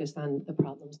should focus on the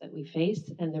problems that we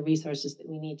face and the resources that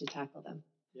we need to tackle them.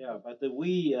 Yeah, but the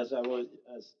we, as I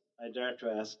dared to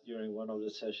ask during one of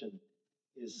the sessions,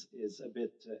 is a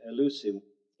bit elusive.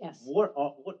 Yes. What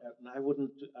and I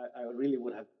wouldn't, I really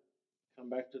would have come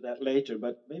back to that later,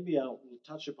 but maybe I'll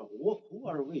touch upon who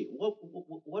are we?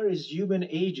 Where is human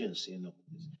agency in all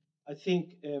this? I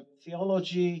think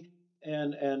theology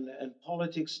and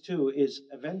politics too is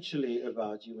eventually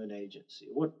about human agency.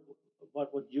 What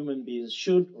human beings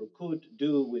should or could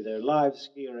do with their lives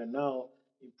here and now,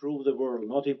 improve the world,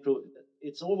 not improve.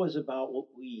 It's always about what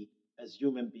we as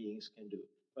human beings can do.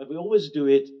 But we always do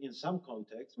it in some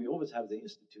context. We always have the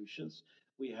institutions.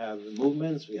 We have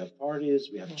movements, we have parties,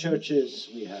 we have churches,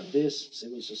 we have this,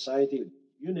 civil society,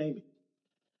 you name it.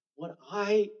 What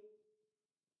I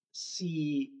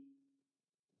see,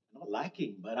 not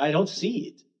lacking, but I don't see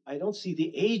it. I don't see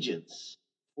the agents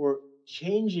for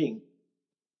changing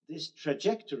this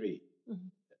trajectory,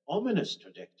 ominous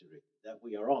trajectory that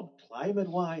we are on,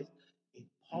 climate-wise, in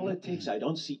politics. I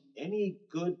don't see any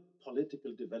good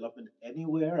political development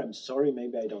anywhere. I'm sorry,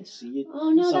 maybe I don't see it.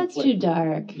 Oh no, that's too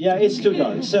dark. Yeah, it's too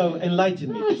dark. So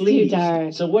enlighten me, please. Too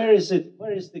dark. So where is it?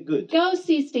 Where is the good? Go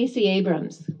see Stacey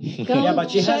Abrams. Go Yeah,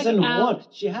 but she check hasn't out- won.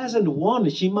 She hasn't won.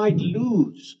 She might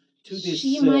lose to this.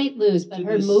 She might lose, but to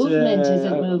her this, movement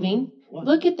isn't moving. what?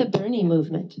 Look at the Bernie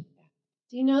movement.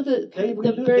 Do you know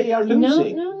They are No.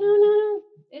 losing.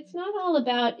 It's not all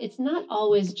about. It's not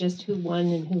always just who won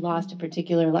and who lost a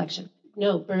particular election.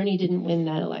 No, Bernie didn't win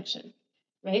that election,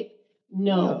 right?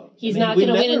 No, he's not going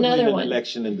to win another an one.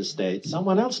 election in the States.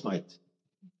 Someone else might.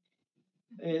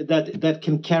 That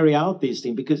can carry out these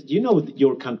things, because you know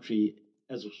your country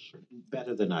as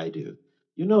better than I do.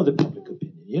 You know the public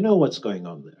opinion. You know what's going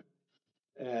on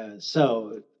there.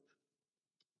 So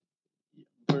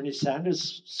Bernie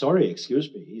Sanders, sorry,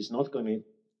 excuse me, he's not going to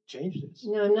change this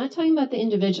No, I'm not talking about the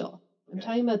individual. I'm Okay.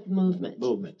 talking about the movement.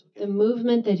 movement. The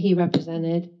movement that he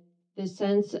represented, the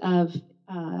sense of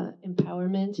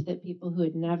empowerment that people who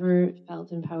had never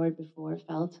felt empowered before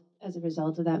felt as a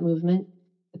result of that movement,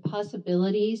 the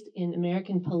possibilities in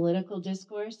American political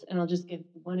discourse, and I'll just give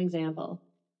one example.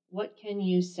 What can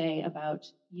you say about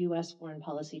U.S. foreign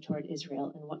policy toward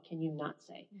Israel, and what can you not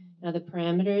say? Now, the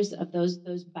parameters of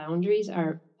those boundaries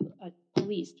are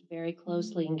policed very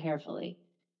closely and carefully.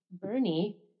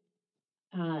 Bernie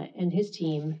and his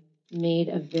team made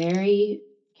a very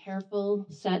careful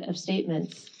set of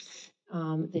statements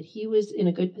that he was in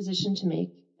a good position to make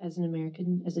as an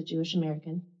American, as a Jewish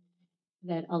American,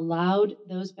 that allowed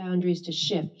those boundaries to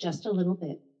shift just a little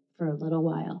bit for a little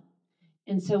while.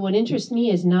 And so what interests me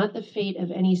is not the fate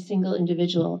of any single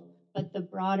individual, but the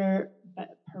broader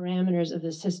parameters of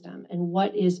the system and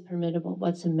what is permissible,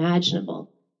 what's imaginable,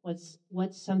 what's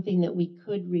something that we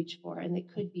could reach for and that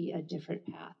could be a different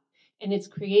path. And it's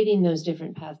creating those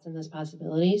different paths and those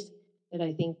possibilities that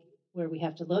I think where we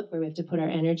have to look, where we have to put our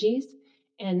energies.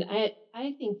 And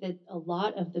I think that a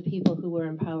lot of the people who were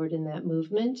empowered in that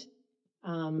movement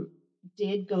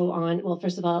did go on. Well,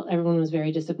 first of all, everyone was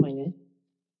very disappointed,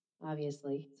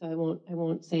 obviously. So I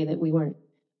won't say that we weren't.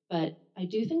 But I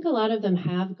do think a lot of them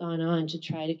have gone on to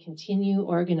try to continue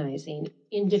organizing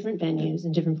in different venues,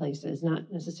 in different places,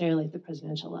 not necessarily at the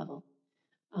presidential level,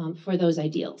 for those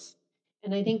ideals.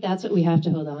 And I think that's what we have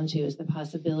to hold on to, is the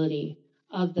possibility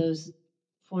of those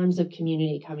forms of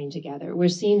community coming together. We're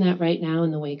seeing that right now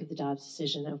in the wake of the Dobbs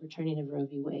decision, overturning of Roe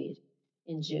v. Wade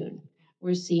in June.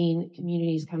 We're seeing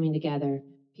communities coming together,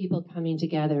 people coming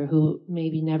together who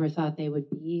maybe never thought they would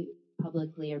be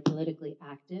publicly or politically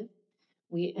active.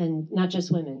 And not just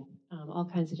women, all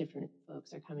kinds of different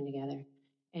folks are coming together.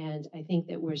 And I think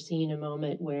that we're seeing a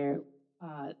moment where,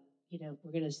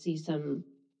 we're going to see some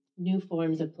new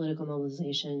forms of political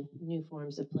mobilization, new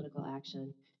forms of political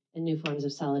action, and new forms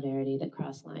of solidarity that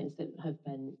cross lines that have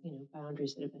been,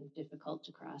 boundaries that have been difficult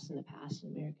to cross in the past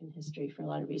in American history for a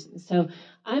lot of reasons. So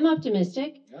I'm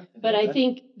optimistic, but I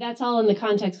think that's all in the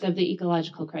context of the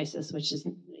ecological crisis, which is,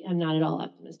 I'm not at all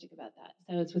optimistic about that.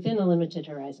 So it's within a limited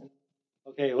horizon.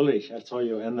 Okay, Ulrich, I saw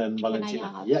you, and then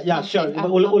Valentina. add Yeah, sure. something?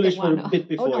 Ulrich Okay, were a bit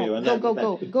before you, and Go,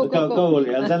 then go,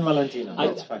 Ulrich, and then Valentina. I-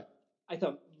 That's fine. I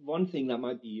thought one thing that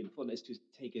might be important is to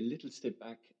take a little step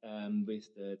back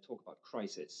with the talk about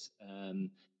crisis and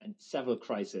several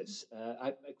crises.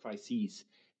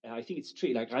 I think it's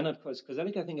true, like Reinhard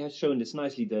Koselleck, I think, has shown this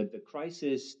nicely. The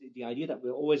crisis, the idea that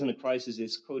we're always in a crisis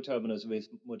is coterminous with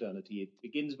modernity. It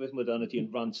begins with modernity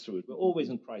and runs through it. We're always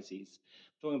in crises.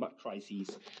 Talking about crises,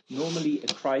 normally a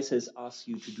crisis asks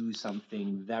you to do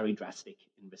something very drastic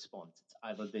in response. It's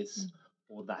either this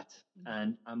or that.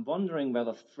 And I'm wondering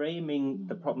whether framing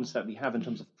the problems that we have in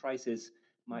terms of crisis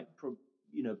might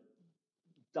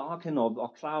darken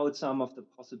or cloud some of the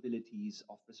possibilities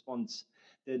of response.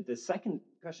 The second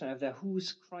question I have there: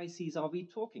 whose crises are we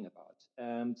talking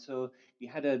about? So we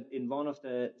had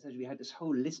we had this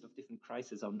whole list of different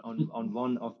crises on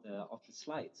one of the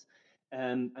slides.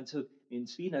 And so in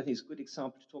Sweden, I think it's a good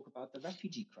example to talk about the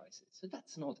refugee crisis. So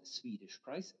that's not a Swedish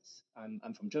crisis.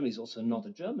 I'm from Germany, it's also not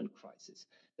a German crisis.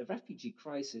 The refugee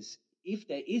crisis, if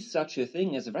there is such a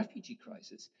thing as a refugee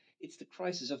crisis, it's the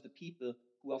crisis of the people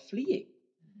who are fleeing.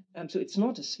 So it's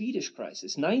not a Swedish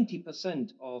crisis.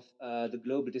 90% of the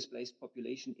global displaced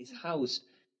population is housed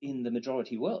in the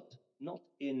majority world, not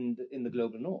in the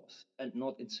global north, and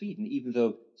not in Sweden, even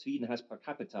though Sweden has per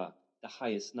capita the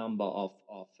highest number of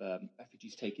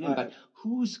refugees taken in. But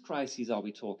whose crises are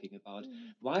we talking about?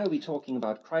 Why are we talking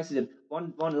about crises? And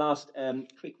one last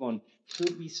quick one.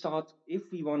 Should we start,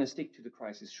 if we want to stick to the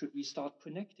crisis, should we start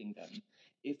connecting them?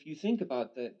 If you think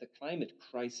about the climate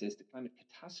crisis, the climate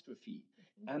catastrophe,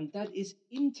 that is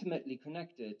intimately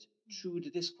connected to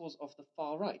the discourse of the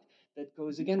far right that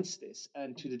goes against this,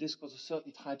 and to the discourse of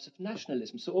certain types of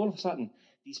nationalism. So all of a sudden,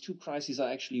 these two crises are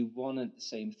actually one and the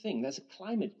same thing. There's a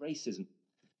climate racism.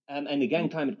 And again,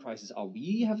 climate crisis, are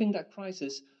we having that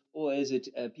crisis, or is it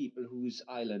people whose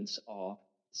islands are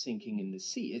sinking in the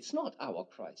sea? It's not our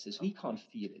crisis. We can't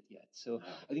feel it yet. So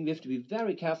I think we have to be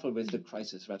very careful with the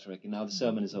crisis rhetoric. And now the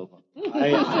sermon is over.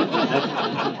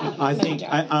 I think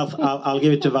I'll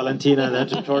give it to Valentina and then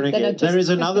to Tornik. There is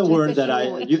another word that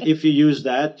if you use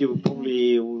that, you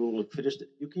probably will finish.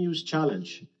 You can use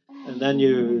challenge. And then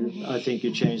I think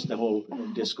you change the whole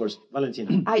discourse.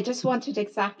 Valentina. I just wanted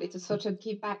exactly to sort of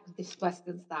give back these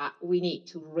questions that we need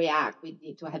to react, we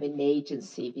need to have an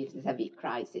agency vis-a-vis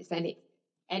crisis.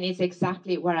 And it's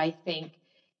exactly where I think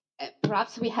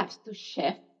perhaps we have to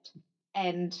shift,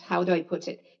 and how do I put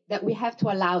it, that we have to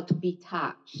allow to be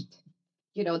touched.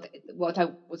 What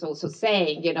I was also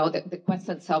saying, the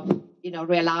questions of,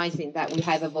 realizing that we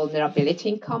have a vulnerability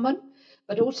in common,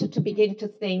 but also to begin to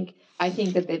think, I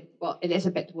think that what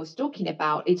Elizabeth was talking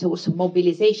about, it's also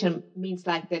mobilization, means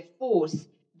like the force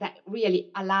that really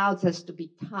allows us to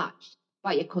be touched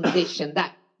by a condition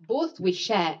that both we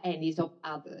share and is of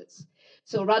others.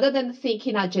 So rather than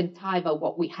thinking agentival,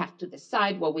 what we have to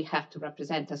decide, what we have to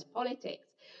represent as politics,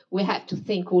 we have to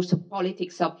think also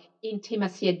politics of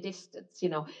intimacy and distance.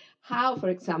 How, for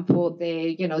example,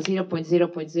 the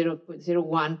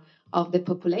 0.0.0.01 of the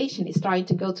population is trying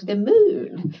to go to the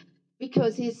moon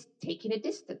because it's taking a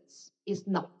distance, is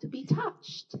not to be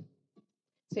touched.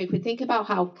 So if we think about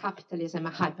how capitalism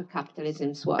and hyper-capitalism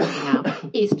is working now,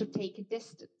 is to take a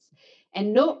distance.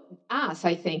 And not us,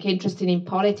 I think, interested in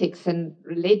politics and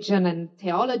religion and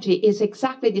theology, is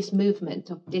exactly this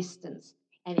movement of distance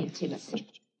and intimacy.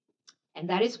 And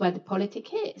that is where the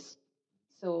politic is.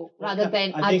 So rather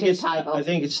than adjectival. I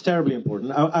think it's terribly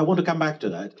important. I want to come back to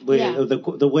that.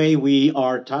 The way we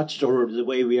are touched, or the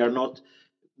way we are not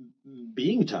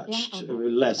being touched, perhaps ever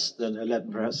less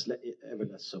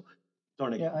so.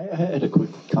 Yeah, I had a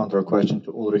quick counter question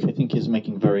to Ulrich. I think he's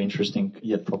making a very interesting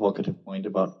yet provocative point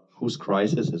about whose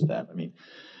crisis is that. I mean,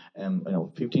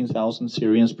 15,000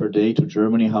 Syrians per day to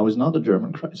Germany. How is not a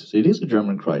German crisis? It is a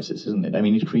German crisis, isn't it? I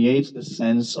mean, it creates the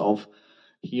sense of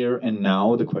here and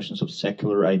now, the questions of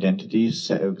secular identities,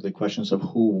 the questions of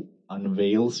who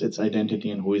unveils its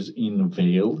identity and who is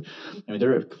unveiled. I mean,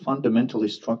 there are fundamentally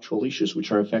structural issues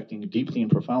which are affecting deeply and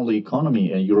profoundly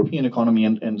economy, European economy,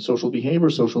 and social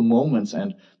behavior, social moments,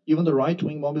 and even the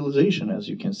right-wing mobilization, as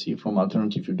you can see from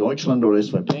Alternative für Deutschland or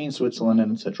SVP in Switzerland,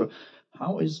 and etc.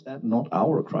 How is that not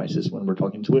our crisis when we're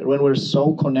talking to it, when we're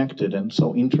so connected and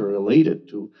so interrelated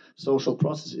to social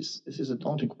processes? This is a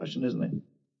daunting question, isn't it?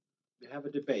 Have a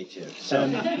debate here.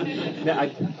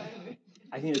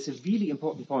 I think it's a really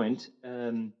important point,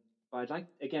 but I'd like,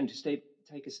 again, to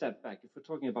take a step back. If we're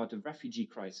talking about the refugee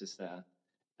crisis there,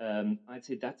 I'd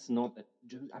say that's not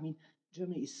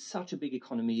Germany is such a big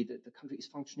economy that the country is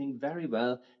functioning very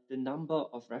well. The number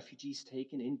of refugees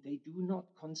taken in, they do not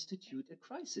constitute a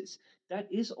crisis. That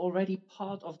is already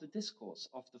part of the discourse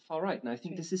of the far right. And I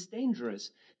think this is dangerous,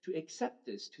 to accept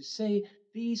this, to say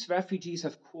these refugees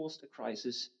have caused a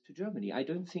crisis to Germany. I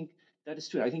don't think that is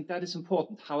true. I think that is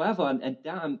important. However, and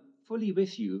there I'm fully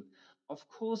with you, of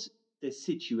course, the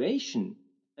situation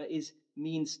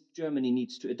means Germany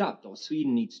needs to adapt, or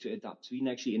Sweden needs to adapt. Sweden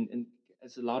actually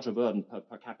has a larger burden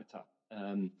per capita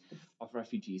of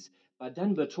refugees. But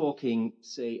then we're talking,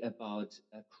 say, about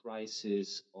a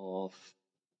crisis of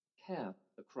care,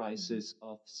 a crisis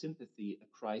of sympathy, a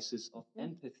crisis of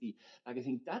empathy. Like, I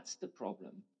think that's the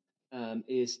problem,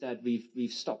 is that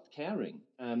we've stopped caring,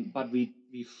 but we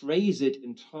phrase it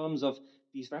in terms of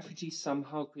these refugees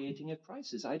somehow creating a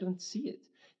crisis. I don't see it.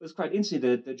 was quite interesting.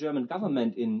 The German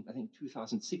government in, I think,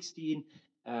 2016,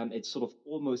 it sort of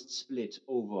almost split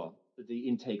over the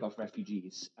intake of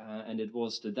refugees. And it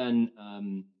was the then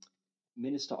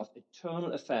Minister of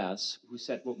Internal Affairs who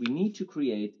said, what we need to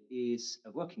create is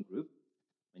a working group.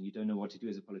 And you don't know what to do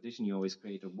as a politician, you always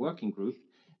create a working group.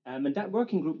 And that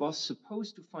working group was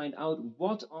supposed to find out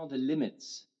what are the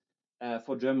limits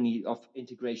for Germany of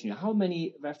integration. How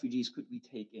many refugees could we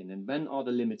take in, and when are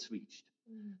the limits reached?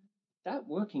 That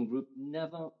working group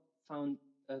never found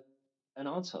an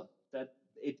answer. That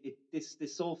this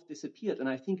disappeared. And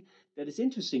I think that is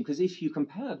interesting, because if you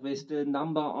compare it with the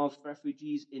number of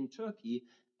refugees in Turkey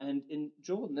and in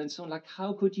Jordan and so on, like,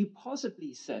 how could you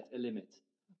possibly set a limit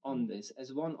on this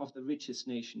as one of the richest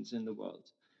nations in the world?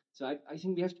 So I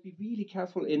think we have to be really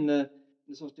careful in the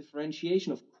sort of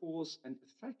differentiation of cause and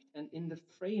effect, and in the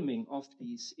framing of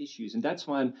these issues. And that's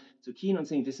why I'm so keen on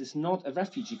saying this is not a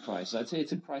refugee crisis. I'd say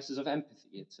it's a crisis of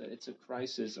empathy. It's a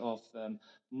crisis of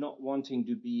not wanting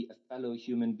to be a fellow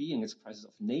human being. It's a crisis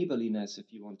of neighborliness,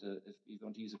 if you want to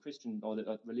use a Christian or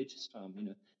a religious term.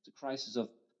 It's a crisis of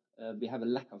we have a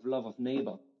lack of love of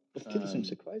neighbor. It's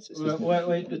a crisis.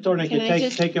 Wait,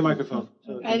 Tornike, take your microphone.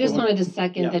 I just wanted to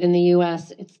second that in the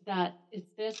U.S., it's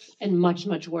this and much,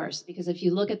 much worse. Because if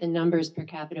you look at the numbers per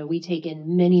capita, we take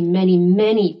in many, many,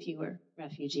 many fewer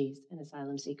refugees and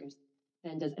asylum seekers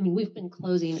than does. I mean, we've been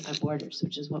closing our borders,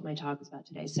 which is what my talk is about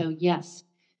today. So yes,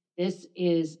 this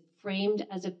is framed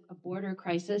as a border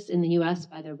crisis in the U.S.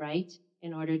 by the right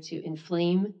in order to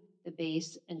inflame the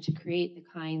base and to create the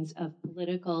kinds of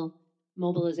political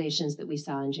mobilizations that we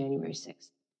saw on January 6th.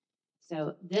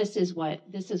 So this is what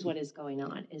is going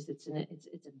on. Is it's a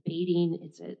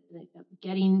baiting,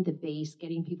 getting the base,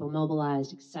 getting people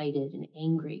mobilized, excited, and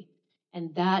angry,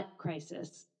 and that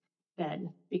crisis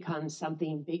then becomes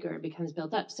something bigger, becomes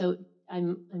built up. So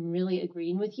I'm really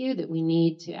agreeing with you that we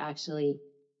need to actually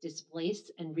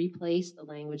displace and replace the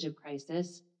language of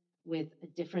crisis with a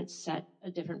different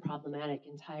problematic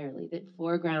entirely that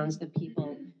foregrounds the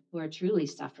people who are truly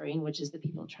suffering, which is the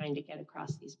people trying to get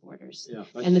across these borders,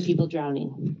 and the people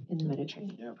drowning in the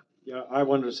Mediterranean. Yeah. I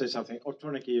wanted to say something. Oh,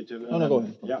 Tornike, you too. No, go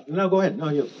ahead. Yeah, no, go ahead. No,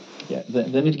 you. Yeah,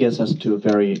 then it gets us to a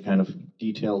very kind of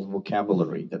detailed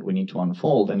vocabulary that we need to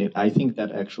unfold, and I think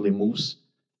that actually moves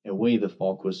away the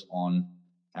focus on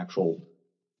actual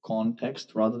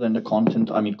context rather than the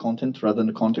content. I mean, content rather than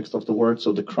the context of the word.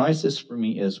 So the crisis for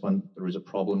me is when there is a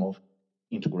problem of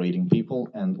integrating people,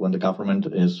 and when the government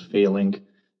is failing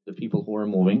the people who are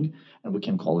moving, and we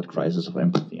can call it crisis of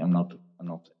empathy. I'm not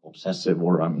obsessive,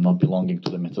 or I'm not belonging to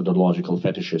the methodological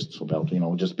fetishists about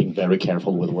just being very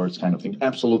careful with words kind of thing.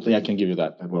 Absolutely, I can give you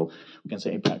that. Well, we can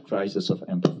say a crisis of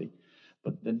empathy,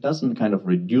 but that doesn't kind of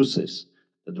reduces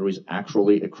that there is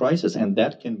actually a crisis, and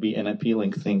that can be an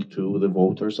appealing thing to the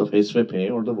voters of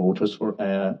SVP or the voters for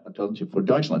Alternative for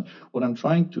Deutschland. What I'm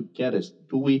trying to get is,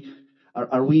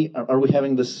 are we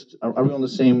having this? Are we on the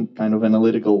same kind of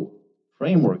analytical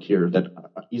framework here? That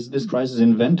is this crisis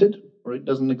invented or it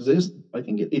doesn't exist? I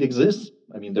think it exists.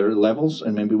 I mean, there are levels,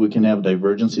 and maybe we can have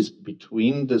divergences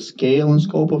between the scale and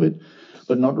scope of it,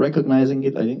 but not recognizing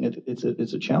it, I think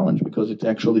it's a challenge, because it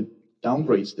actually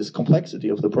downgrades this complexity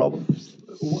of the problem.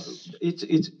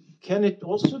 Can it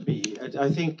also be?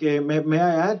 I think may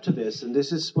I add to this, and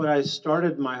this is what I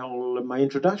started my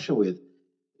introduction with.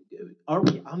 Are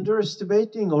we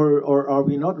underestimating, or are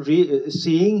we not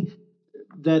seeing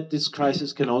that this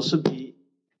crisis can also be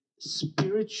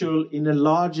spiritual in a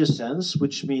larger sense,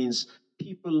 which means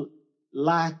people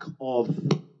lack of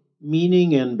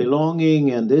meaning and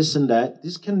belonging and this and that.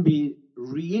 This can be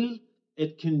real.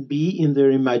 It can be in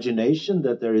their imagination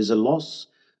that there is a loss,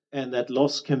 and that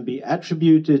loss can be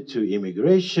attributed to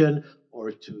immigration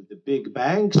or to the big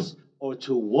banks or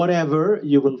to whatever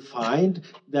you will find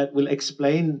that will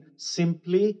explain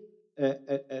simply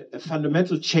a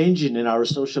fundamental change in our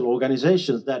social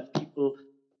organizations, that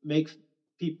make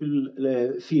people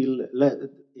feel,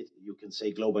 you can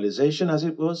say globalization as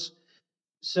it was.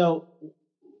 So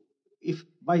if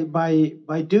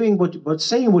by doing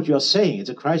saying what you're saying, it's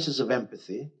a crisis of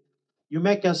empathy, you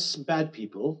make us bad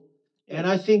people. And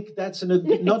I think that's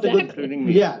not a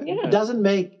good, doesn't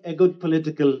make a good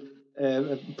political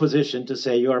position to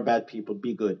say you are bad people,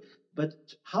 be good. But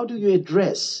how do you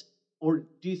address, or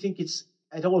do you think it's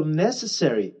at all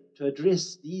necessary to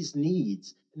address these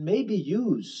needs and maybe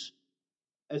use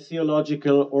a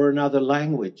theological or another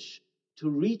language to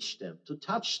reach them, to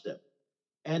touch them,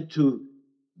 and to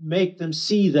make them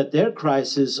see that their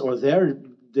crisis or their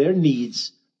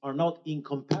needs are not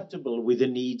incompatible with the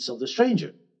needs of the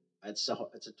stranger? It's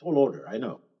a tall order, I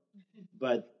know.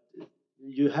 But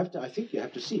you have to. I think you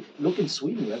have to see. Look in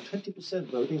Sweden, you have 20%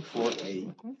 voting for a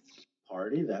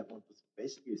party that wants to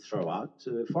basically throw out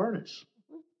foreigners.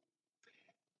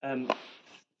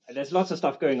 There's lots of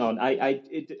stuff going on.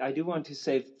 I do want to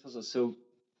say, so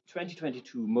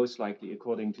 2022, most likely,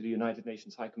 according to the United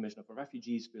Nations High Commissioner for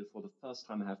Refugees, will for the first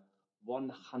time have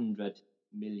 100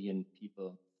 million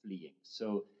people fleeing.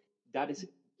 So that is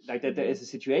like that. There is a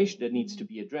situation that needs to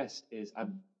be addressed. Is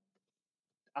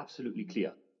absolutely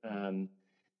clear.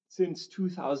 Since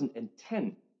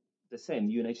 2010, the same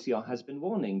UNHCR has been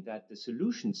warning that the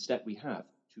solutions that we have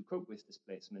to cope with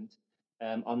displacement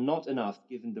are not enough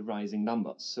given the rising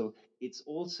numbers. So it's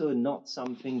also not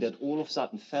something that all of a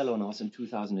sudden fell on us in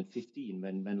 2015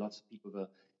 when lots of people were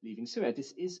leaving Syria.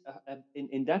 This is,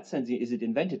 in that sense, is it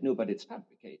invented? No, but it's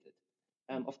fabricated.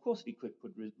 Of course, we could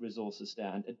put resources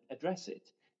there and address it,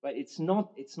 but it's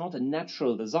not a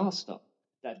natural disaster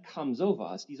that comes over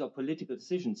us. These are political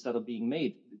decisions that are being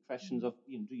made. The questions of,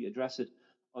 do you address it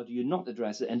or do you not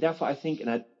address it? And therefore, I think,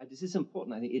 and this is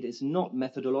important, I think it is not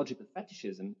methodological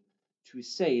fetishism to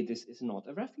say this is not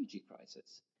a refugee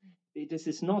crisis. This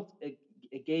is not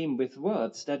a game with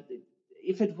words. That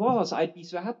if it was, I'd be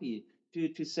so happy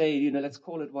to say, let's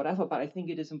call it whatever. But I think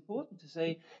it is important to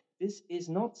say this is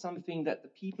not something that the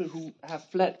people who have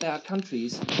fled their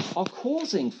countries are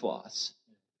causing for us.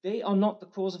 They are not the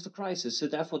cause of the crisis, so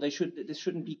therefore this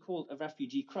shouldn't be called a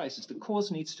refugee crisis. The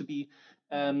cause needs to be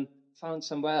found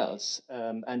somewhere else,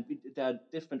 and there are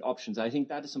different options. I think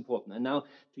that is important. And now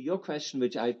to your question,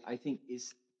 which I think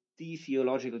is the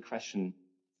theological question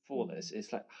for this,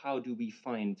 is like, how do we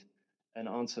find an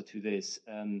answer to this?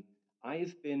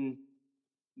 I've been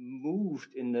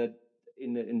moved in the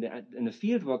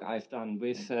field work I've done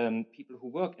with people who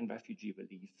work in refugee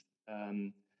relief,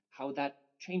 how that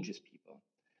changes people.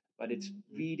 But it's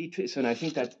really true. So, and I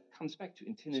think that comes back to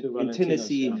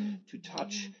intimacy, to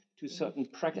touch, to certain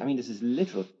practice. I mean, this is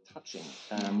literal touching,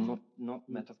 not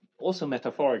also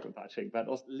metaphorical touching, but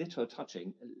also literal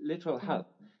touching, literal help.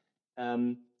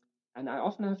 And I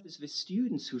often have this with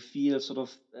students who feel sort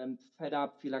of fed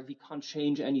up, feel like we can't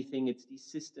change anything. It's these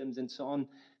systems and so on.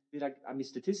 Feel like, I mean,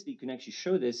 statistically, you can actually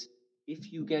show this.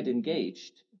 If you get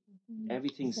engaged,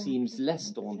 everything seems less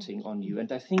daunting on you.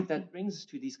 And I think that brings us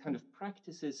to these kind of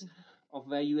practices of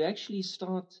where you actually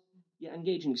start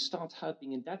engaging, start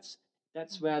helping, and that's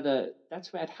where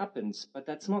it happens. But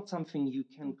that's not something you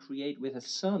can create with a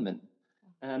sermon.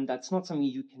 That's not something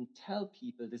you can tell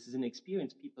people. This is an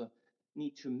experience people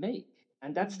need to make.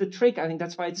 And that's the trick. I think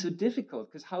that's why it's so difficult,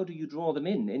 because how do you draw them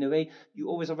in? In a way, you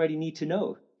always already need to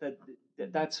know that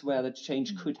that's where the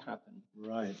change could happen.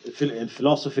 Right. In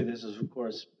philosophy, this has, of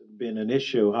course, been an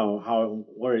issue.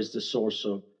 Where is the source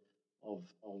of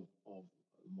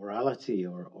morality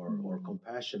or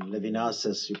compassion? Levinas,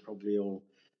 as you probably all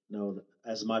know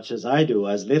as much as I do,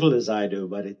 as little as I do,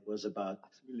 but it was about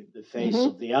the face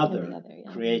of the other,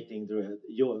 creating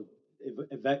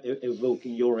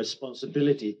evoking your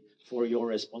responsibility for your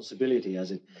responsibility,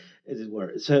 as it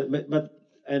were. So,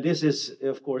 and this is,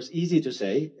 of course, easy to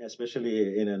say,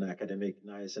 especially in an academic,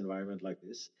 nice environment like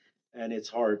this, and it's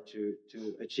hard to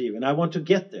achieve. And I want to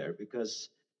get there, because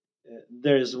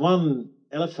there is one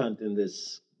elephant in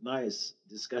this nice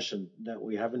discussion that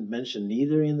we haven't mentioned,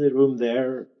 neither in the room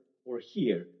there or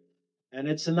here, and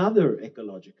it's another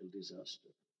ecological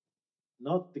disaster.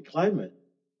 Not the climate,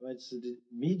 but it's the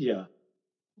media,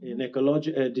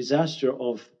 an disaster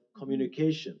of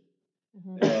communication.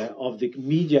 Of the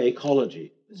media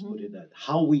ecology, let's put it that,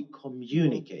 how we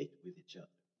communicate with each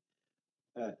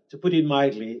other. To put it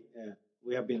mildly,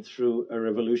 we have been through a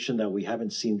revolution that we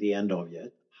haven't seen the end of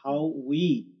yet. How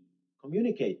we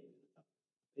communicate.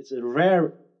 It's a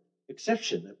rare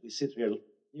exception that we sit here,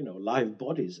 live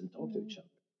bodies and talk to each other,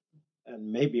 and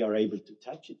maybe are able to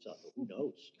touch each other. Who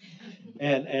knows?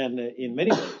 And in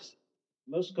many ways,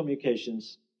 most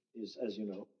communications is, as you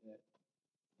know,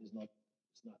 is not.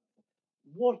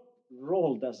 What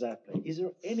role does that play? Is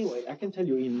there any way? I can tell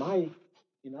you,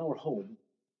 in our home,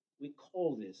 we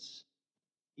call this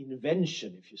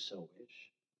invention, if you so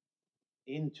wish,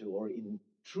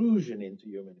 intrusion into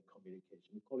human communication.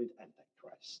 We call it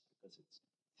Antichrist, because it's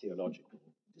theological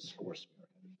discourse we are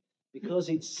having. Because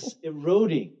it's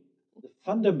eroding the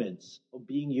fundaments of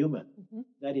being human,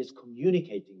 that is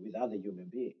communicating with other human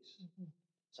beings.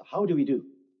 So how do we do?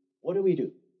 What do we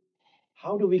do?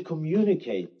 How do we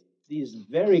communicate these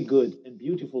very good and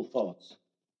beautiful thoughts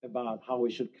about how we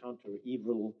should counter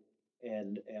evil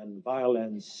and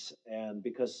violence? And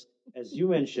because, as you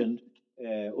mentioned,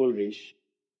 Ulrich,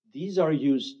 these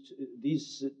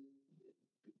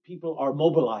people are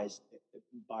mobilized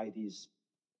by these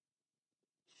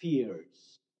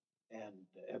fears and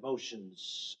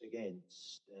emotions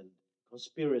against and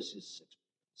conspiracies.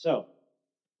 So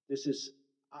this is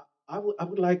I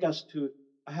would like us to.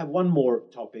 I have one more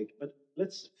topic, but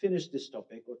let's finish this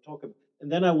topic or talk about,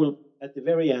 and then I will at the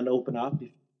very end open up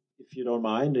if you don't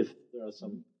mind, if there are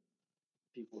some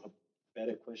people who have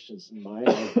better questions than mine,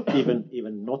 or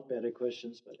even not better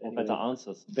questions, but Or anyway, better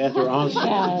answers. better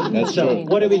answers. That's So true.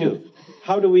 what do we do?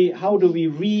 How do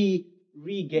we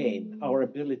regain our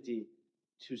ability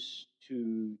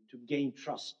to gain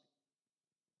trust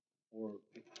or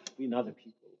between other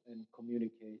people and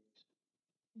communicate?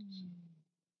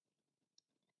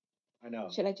 I know.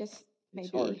 Should I just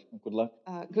It's maybe? hard. Good luck.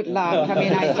 Good luck. I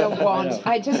mean, I don't I want. know.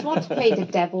 I just want to play the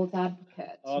devil's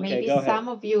advocate. Okay, Maybe go ahead. some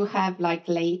of you have like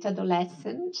late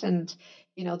adolescent, and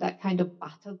that kind of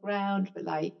battleground with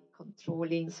like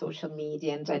controlling social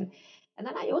media, and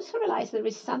then I also realize there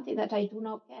is something that I do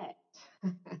not get.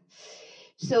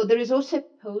 So there is also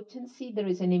potency. There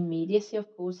is an immediacy, of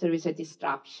course. There is a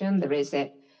disruption.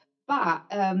 But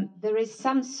there is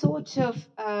some sort of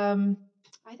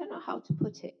I don't know how to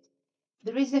put it.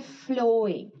 There is a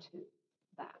flowing to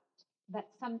that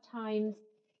sometimes,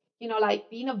 like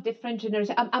being of different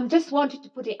generations. I'm just wanting to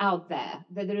put it out there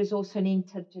that there is also an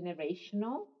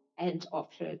intergenerational and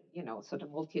often, sort of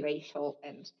multiracial,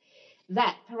 and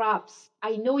that perhaps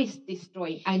I know is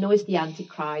destroying. I know it's the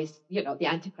Antichrist, the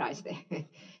Antichrist,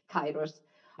 Kairos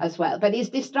as well, but it's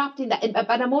disrupting that.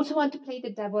 But I'm also want to play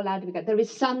the devil advocate. There is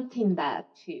something there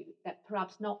too that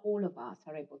perhaps not all of us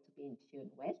are able to be in tune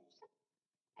with.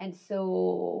 And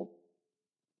so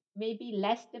maybe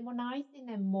less demonizing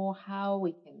and more how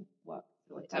we can work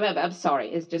through it. I'm sorry,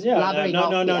 it's just blabbering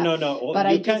off here. No. But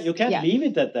You can't leave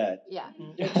it at that. Yeah.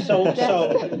 So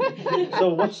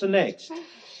what's the next?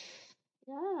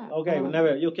 Yeah. Okay,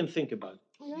 whenever you can think about it.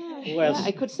 Yeah. Who else?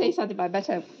 I could say something, but I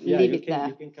better Yeah, leave you it can there.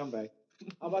 you can come back.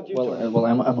 How about you, Well, Tor? well,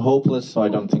 I'm hopeless, so I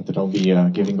don't think that I'll be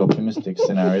giving optimistic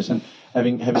scenarios. And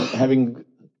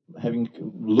having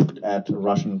looked at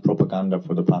Russian propaganda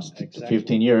for the past Exactly.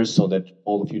 15 years, so that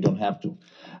all of you don't have to,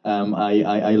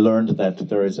 I learned that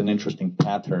there is an interesting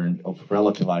pattern of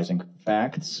relativizing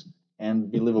facts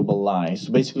and believable lies.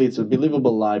 So basically, it's a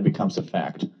believable lie becomes a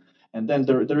fact, and then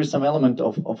there is some element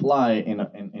of lie in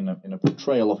a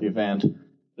portrayal of event,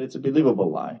 but it's a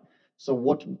believable lie. So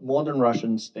what modern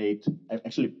Russian state,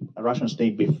 actually a Russian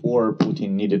state before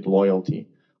Putin needed loyalty,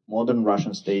 modern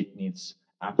Russian state needs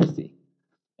apathy.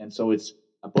 And so it's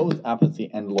both apathy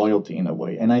and loyalty in a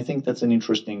way. And I think that's an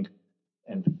interesting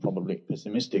and probably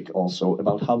pessimistic also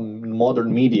about how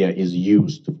modern media is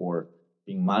used for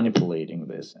being manipulating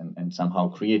this and somehow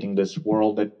creating this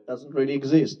world that doesn't really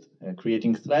exist,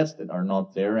 creating threats that are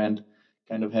not there, and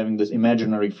kind of having this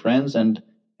imaginary friends and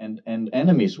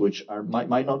enemies which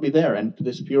might not be there, and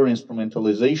this pure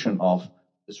instrumentalization of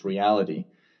this reality,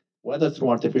 whether through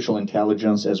artificial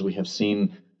intelligence, as we have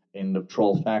seen in the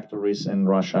troll factories in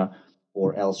Russia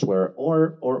or elsewhere,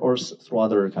 or through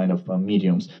other kind of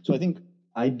mediums. So I think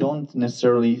I don't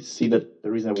necessarily see that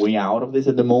there is a way out of this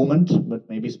at the moment, but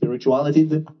maybe spirituality,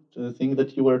 the thing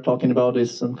that you were talking about,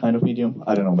 is some kind of medium.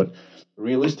 I don't know, but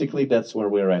realistically, that's where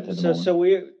we're at the moment. So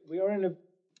we are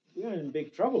in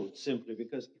big trouble simply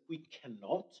because if we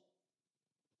cannot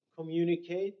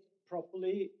communicate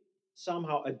properly,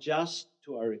 somehow adjust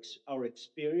to our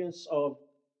experience of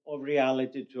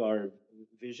reality, to our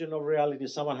vision of reality.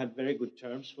 Someone had very good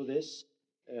terms for this.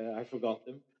 I forgot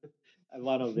them.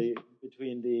 One of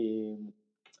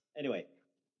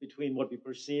between what we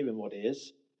perceive and what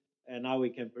is, and now we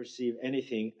can perceive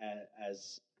anything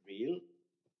as real.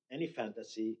 Any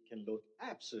fantasy can look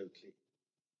absolutely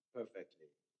perfectly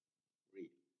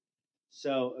real.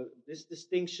 So this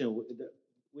distinction,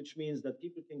 which means that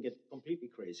people can get completely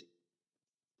crazy.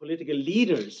 Political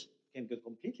leaders can go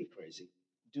completely crazy,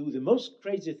 do the most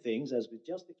crazy things, as we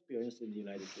just experienced in the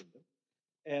United Kingdom,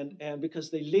 and because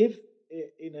they live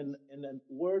in a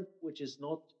world which is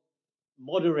not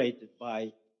moderated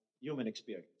by human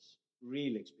experience,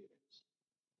 real experience.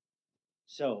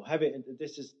 So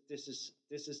this is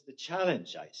the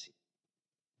challenge I see,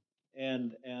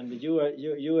 and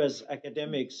you as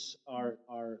academics are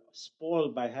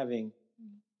spoiled by having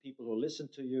people who listen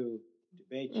to you,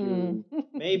 debate you,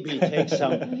 maybe take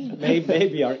some,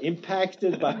 maybe are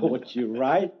impacted by what you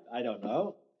write. I don't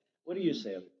know. What do you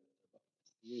say?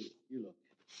 You look.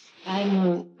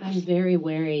 I'm very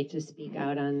wary to speak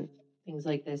out on things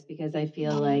like this because I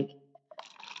feel like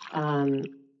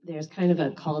there's kind of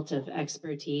a cult of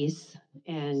expertise,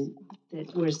 and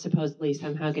that we're supposedly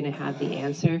somehow going to have the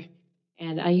answer.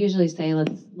 And I usually say,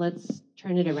 let's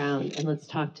turn it around and let's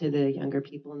talk to the younger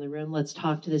people in the room. Let's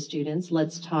talk to the students.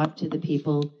 Let's talk to the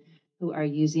people who are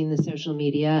using the social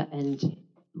media and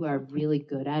who are really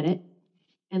good at it.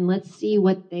 And let's see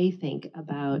what they think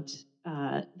about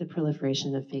the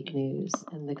proliferation of fake news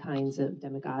and the kinds of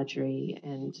demagoguery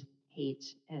and hate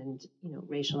and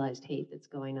racialized hate that's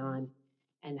going on,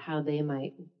 and how they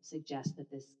might suggest that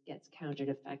this gets countered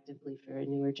effectively for a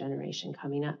newer generation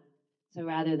coming up. So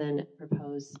rather than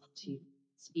propose to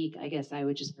speak, I guess I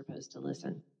would just propose to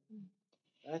listen.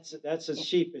 That's a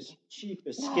cheap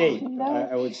escape, No.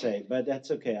 I would say, but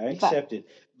that's okay. I accept it.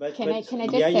 But can I just say-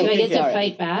 Do I get to Sorry.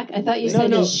 fight back? I thought you No,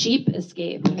 said no. a sheep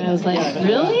escape. And I was like,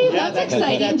 really? Yeah, That's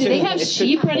exciting. that's Do they it. have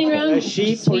sheep running around A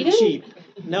sheep Sweden? or cheap?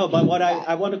 No, but what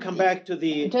I want to come back to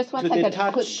the Just one to the second.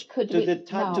 touch Could to we- the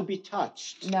touch no. to be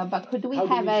touched. No, but could we How do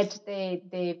have we- had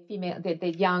the female,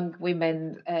 the young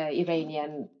women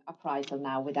Iranian uprisal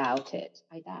now without it?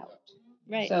 I doubt.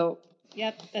 Right. So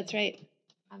Yep, that's right.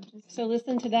 I'm just So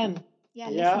listen to them. yeah.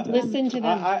 Yeah. Listen to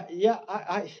them.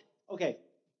 Okay.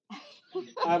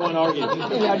 I won't argue.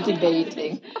 We are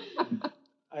debating.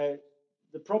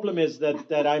 The problem is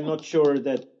that I'm not sure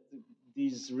that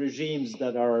these regimes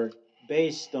that are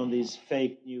based on these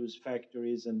fake news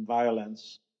factories and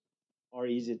violence are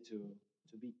easy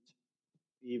to beat.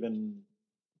 Even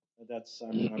that's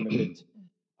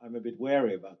I'm a bit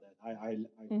wary about that.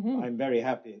 I'm very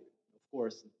happy, of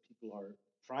course, that people are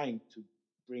trying to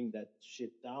bring that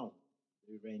shit down,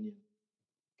 the Iranian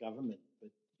government. But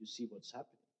you see what's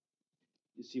happening.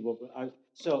 You see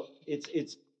so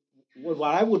it's what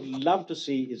I would love to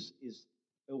see is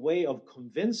a way of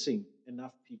convincing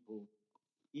enough people,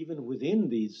 even within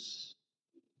these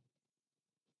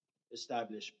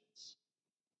establishments,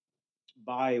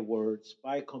 by words,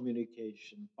 by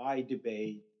communication, by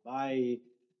debate, by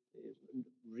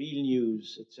real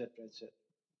news, etc., etc.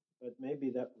 But maybe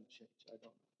that will change. I don't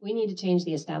know. We need to change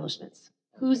the establishments.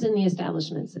 Who's in the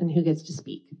establishments and who gets to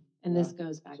speak? And this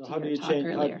goes back So to how do your you talk change?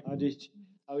 earlier. How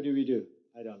do we do?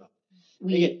 I don't know.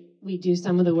 We do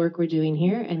some of the work we're doing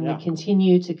here, and Yeah. we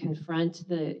continue to confront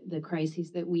the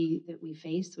crises that we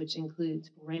face, which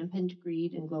includes rampant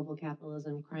greed and global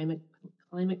capitalism,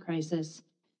 climate crisis,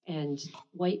 and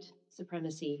white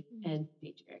supremacy and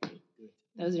patriarchy.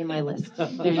 Those are my list.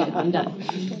 There you go. I'm done. Mic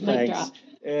Thanks.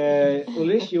 drop.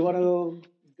 Ulrich, you want to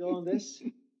go on this?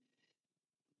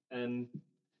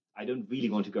 I don't really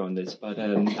want to go on this, but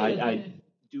I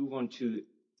do want to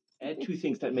add two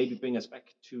things that maybe bring us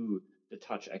back to the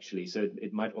touch, actually. So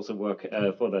it might also work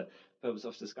for the purpose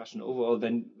of discussion overall.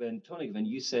 When Tony, when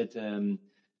you said the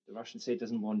Russian state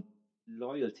doesn't want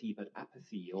loyalty but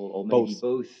apathy, or maybe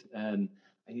both,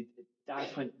 I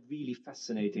find it really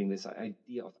fascinating, this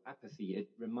idea of apathy. It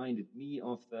reminded me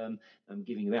of, I'm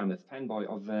giving away, I'm a fanboy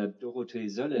of Dorothee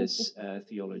Sölle's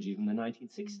theology from the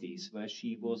 1960s, where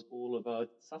she was all about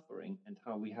suffering and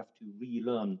how we have to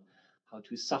relearn how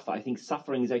to suffer. I think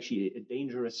suffering is actually a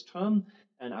dangerous term,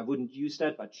 and I wouldn't use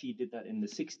that, but she did that in the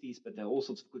 60s, but there are all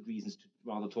sorts of good reasons to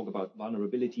rather talk about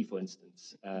vulnerability, for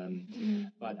instance.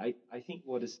 But I think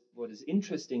what is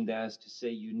interesting there is to say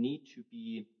you need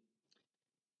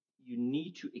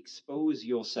to expose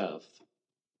yourself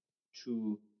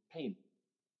to pain.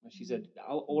 As she said,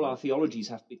 all our theologies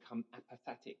have become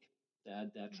apathetic.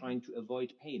 They're trying to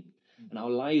avoid pain. And our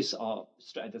lives are,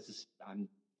 I'm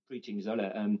preaching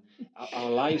Zola, our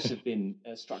lives have been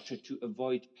structured to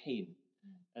avoid pain.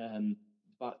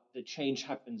 But the change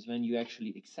happens when you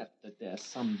actually accept that there's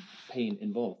some pain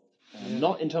involved.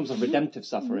 Not in terms of redemptive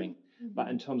suffering, but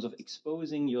in terms of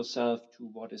exposing yourself to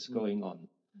what is going on.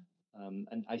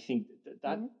 And I think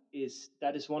that is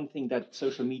one thing that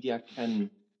social media can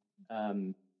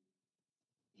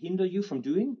hinder you from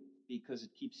doing, because it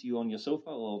keeps you on your sofa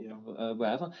or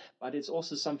wherever. But it's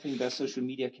also something that social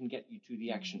media can get you to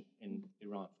the action in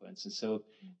Iran, for instance. So,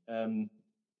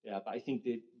 but I think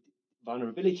the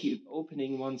vulnerability,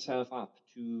 opening oneself up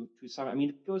to some. I mean,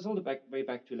 it goes all the way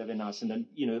back to Levinas, and then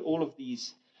all of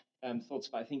these thoughts.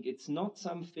 But I think it's not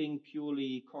something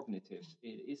purely cognitive.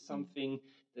 It is something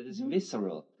that is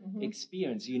visceral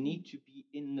experience. You need to be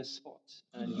in the spot,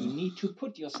 and you need to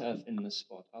put yourself in the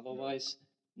spot. Otherwise,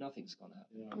 nothing's gonna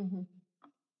happen.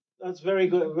 That's very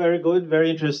good, very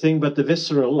interesting. But the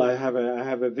visceral, I have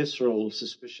a visceral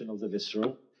suspicion of the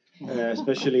visceral,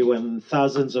 especially when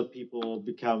thousands of people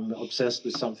become obsessed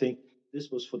with something. This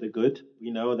was for the good.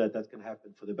 We know that can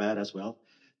happen for the bad as well.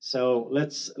 So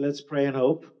let's pray and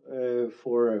hope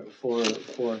for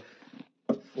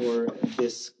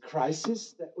this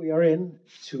crisis that we are in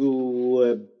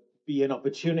to be an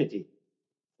opportunity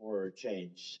for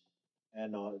change,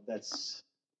 and I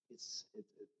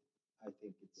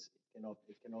think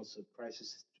it can also,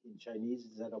 crisis in Chinese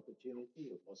is that opportunity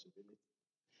or possibility.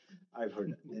 I've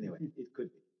heard that. Anyway, it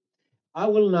could be. I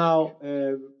will now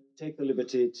take the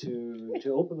liberty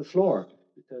to open the floor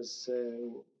because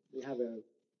we have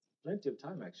plenty of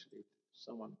time actually.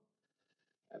 Someone,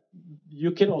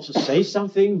 you can also say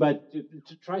something, but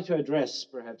to try to address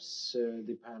perhaps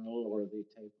the panel or the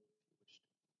table.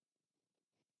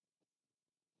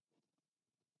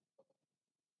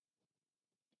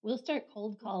 We'll start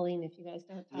cold calling if you guys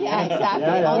don't talk. Yeah, exactly.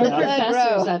 Yeah, All the yeah.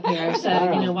 professors up here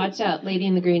said, watch out, lady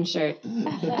in the green shirt.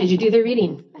 Did you do the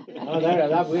reading? Oh, there,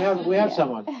 we have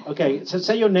someone. Okay, so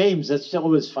say your names. That's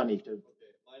always funny too.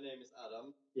 Okay, my name is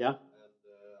Adam. Yeah. And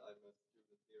I'm a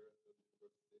student here at the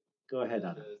university. Go ahead,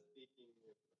 Adam. Speaking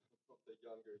from the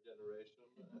younger generation,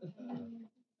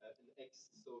 an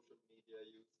ex-social media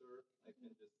user, I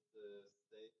can just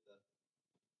state that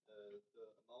the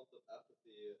amount of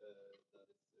apathy that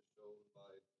is shown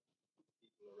by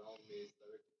people around me is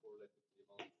directly correlated to the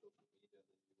amount of social media they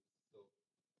use. So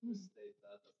just state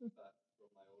that as a fact from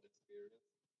my own experience.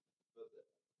 But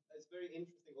it's very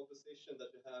interesting opposition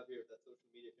that you have here, that social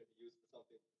media can be used for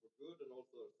something for good and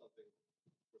also something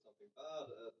for something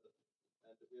bad.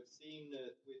 And we have seen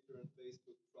Twitter and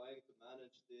Facebook trying to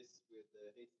manage this with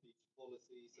hate speech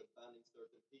policies and banning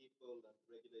certain people and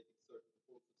regulating certain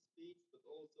forms of speech, but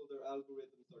also their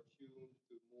algorithms are tuned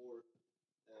to more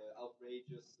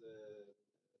outrageous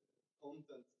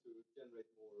content to generate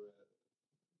more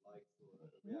likes or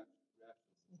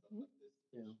reactions and stuff like this,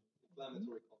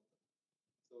 inflammatory content.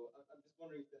 So I'm just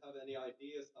wondering if you have any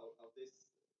ideas how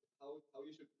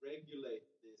you should regulate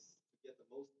this to get the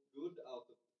most good out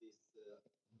of these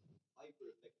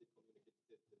hyper effective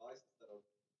communicative devices that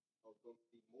are going to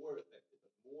be more effective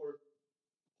and more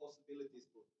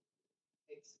possibilities for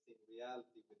exiting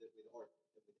reality with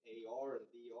AR and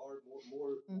VR,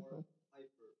 more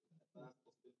hyper advanced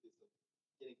possibilities of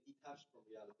getting detached from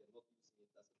reality and not using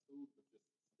it as a tool, but just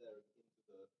staring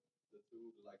into the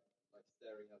tool like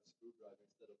staring at a screwdriver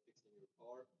instead of fixing your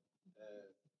car.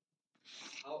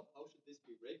 How should this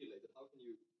be regulated? How can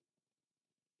you?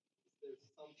 Is there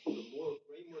some sort of moral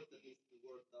framework that needs to be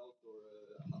worked out, or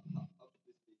how should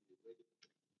this be regulated?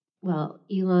 Well,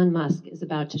 Elon Musk is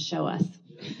about to show us,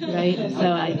 right?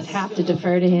 So I have to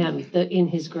defer to him in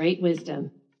his great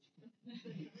wisdom.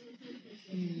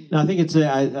 No, I think it's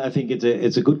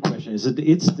a good question.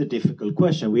 It's the difficult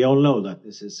question. We all know that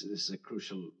this is a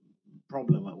crucial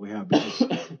problem that we have,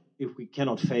 because if we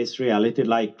cannot face reality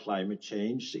like climate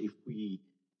change, if we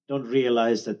don't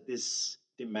realize that this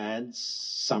demands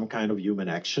some kind of human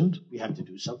action, we have to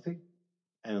do something,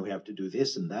 and we have to do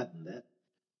this and that and that.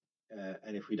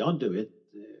 And if we don't do it,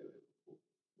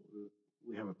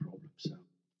 we have a problem. So,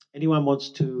 anyone wants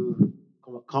to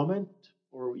comment,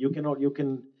 or you can,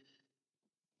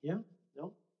 yeah,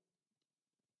 no,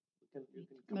 you can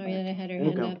come Marietta back. had her There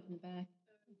you hand go. up in the back.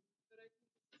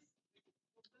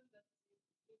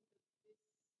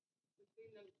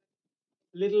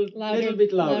 Little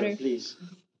bit louder, please.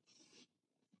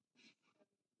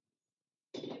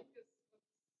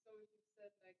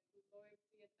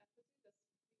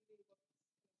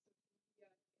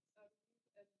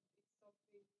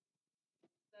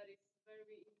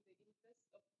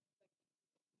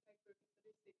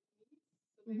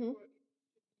 Mm-hmm.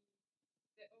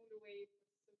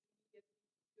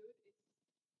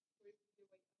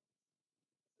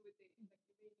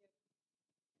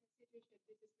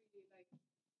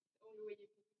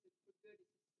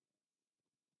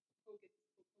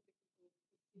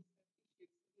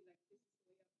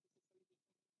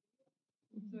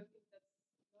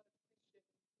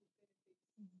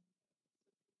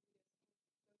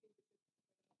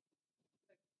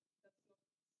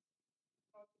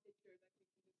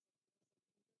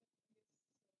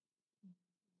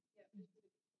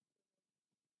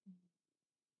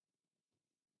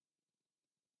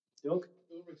 Doug?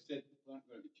 Ulrich said people aren't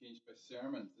going to be changed by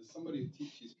sermons. As somebody who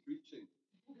teaches preaching,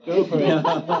 Go for it.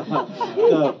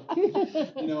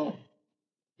 Go.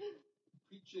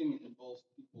 Preaching involves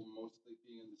people mostly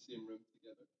being in the same room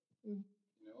together.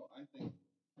 I think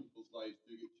people's lives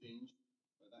do get changed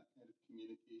by that kind of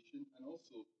communication, and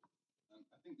also,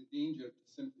 I think the danger of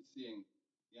simply saying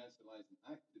the answer lies in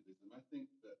activism. I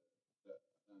think that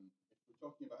if we're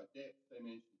talking about a depth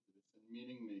dimension to this and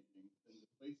meaning making, then the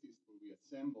places where we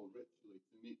assemble ritually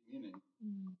to make meaning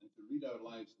and to read our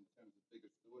lives in terms of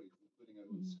bigger stories, including our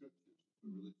own scriptures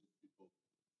for religious people,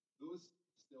 those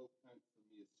still count for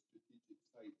me as strategic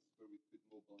sites where we could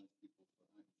mobilize people for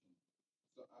action.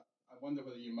 So I wonder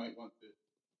whether you might want to.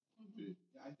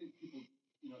 I think people,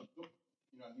 I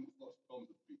think there's lots of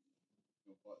problems with preaching,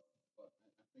 but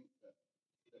I think that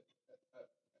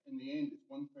in the end, it's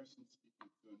one person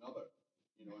speaking to another,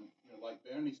 and like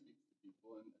Bernie speaks to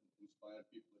people, and inspire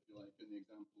people, if you like, in the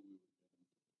example we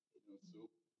were given. You know,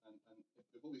 so and if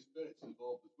the Holy Spirit's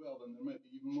involved as well, then there might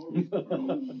be even more reason for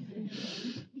hope.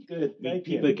 Good. Thank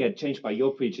you. People get changed by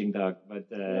your preaching, Doug, but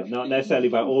not necessarily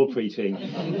by all preaching.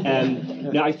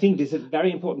 No, I think this is a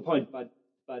very important point, but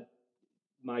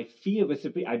my fear with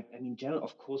the I mean, in general,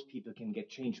 of course, people can get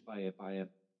changed by a fire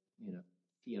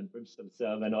and brimstone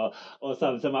sermon or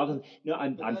some other. No,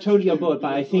 I'm totally on board.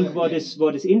 But I think what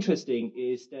is interesting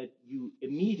is that you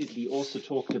immediately also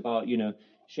talked about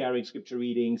sharing scripture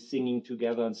readings, singing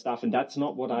together and stuff, and that's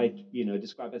not what I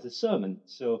describe as a sermon.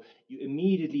 So you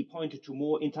immediately pointed to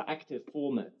more interactive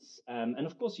formats, and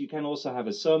of course you can also have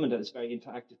a sermon that is very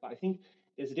interactive. But I think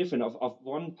there's a difference of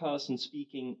one person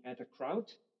speaking at a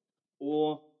crowd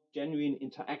or genuine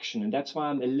interaction. And that's why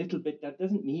I'm a little bit, that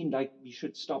doesn't mean like we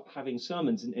should stop having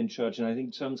sermons in church. And I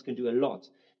think sermons can do a lot.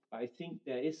 But I think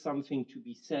there is something to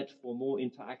be said for more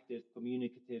interactive,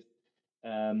 communicative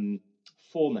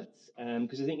formats.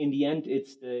 Because I think in the end,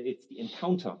 it's the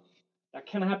encounter. That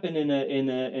can happen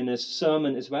in a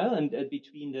sermon as well, and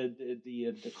between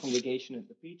the congregation and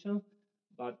the preacher.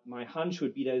 But my hunch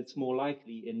would be that it's more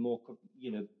likely in more,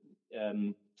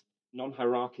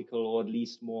 non-hierarchical, or at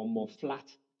least more flat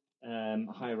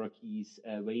hierarchies,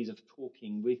 ways of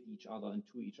talking with each other and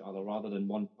to each other, rather than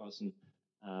one person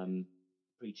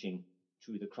preaching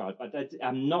to the crowd. But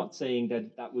I'm not saying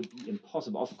that would be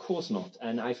impossible. Of course not.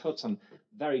 And I've heard some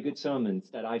very good sermons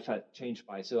that I've had changed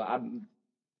by. So I'm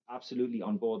absolutely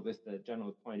on board with the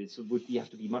general point. It would have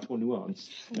to be much more nuanced.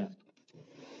 Yeah.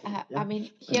 I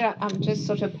mean, here I'm just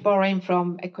sort of borrowing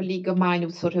from a colleague of mine who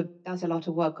sort of does a lot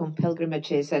of work on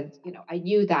pilgrimages, and I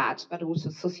knew that, but also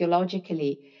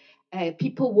sociologically,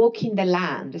 people walking the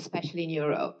land, especially in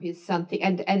Europe, is something,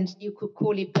 and you could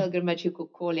call it pilgrimage, you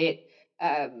could call it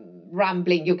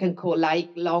rambling, you can call like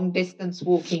long distance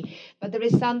walking, but there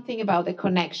is something about the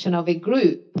connection of a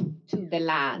group to the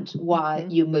land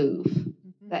while you move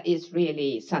that is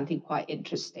really something quite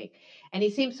interesting. And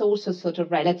it seems also sort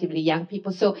of relatively young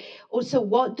people. So also,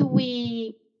 what do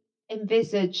we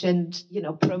envisage and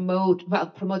promote? Well,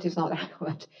 promote is not that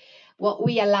word. What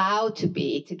we allow to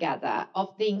be together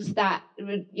of things that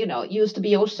used to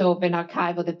be also of an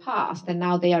archive of the past, and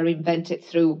now they are invented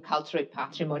through cultural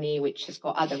patrimony, which has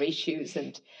got other issues.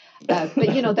 And but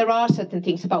there are certain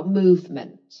things about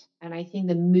movement, and I think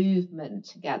the movement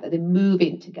together, the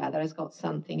moving together, has got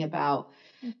something about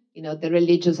the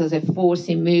religious as a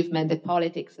forcing movement, the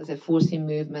politics as a forcing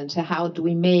movement. So how do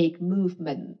we make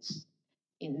movements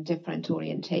in different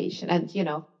orientation? And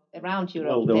around Europe,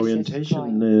 well, the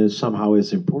orientation somehow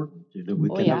is important. We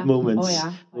can have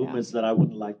movements that I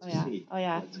wouldn't like to see. Oh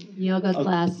yeah. Yoga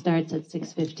class starts at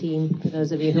 6:15 for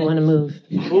those of you who want to move.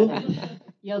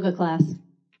 Yoga class,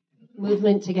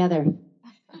 movement together.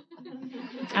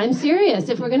 I'm serious.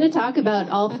 If we're going to talk about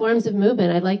all forms of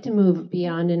movement, I'd like to move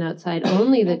beyond and outside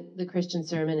only the Christian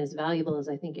sermon, as valuable as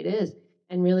I think it is,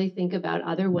 and really think about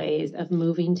other ways of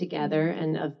moving together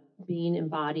and of being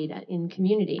embodied in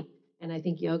community. And I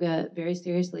think yoga, very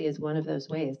seriously, is one of those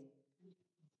ways.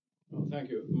 Well, thank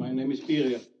you. My name is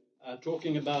Pirja.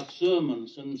 Talking about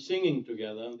sermons and singing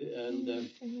together and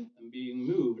being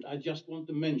moved, I just want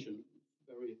to mention,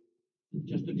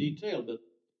 just a detail, but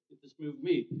it has moved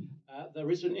me.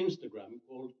 There is an Instagram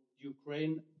called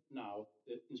Ukraine Now,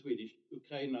 in Swedish,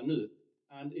 Ukraina Nu,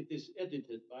 and it is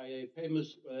edited by a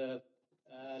famous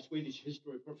Swedish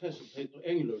history professor, Peter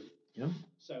Englund. Yeah.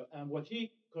 So, and what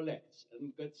he collects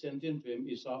and gets sent into him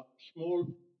is a small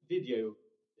video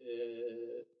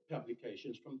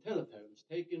publications from telephones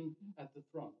taken at the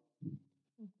front.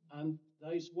 And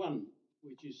there is one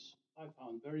which is, I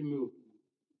found, very moving,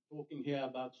 talking here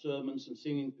about sermons and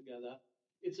singing together.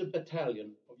 It's a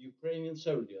battalion of Ukrainian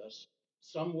soldiers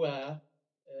somewhere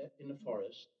in a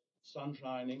forest, sun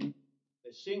shining.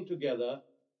 They sing together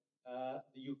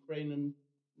the Ukrainian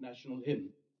national hymn,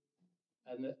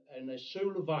 and a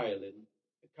solo violin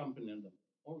accompanying them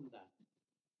on that.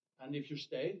 And if you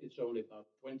stay, it's only about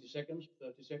 20 seconds,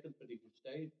 30 seconds, but if you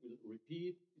stay, it will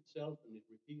repeat itself, and it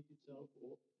repeats itself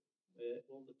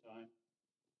all the time.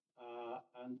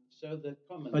 And so the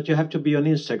comment. But you have to be on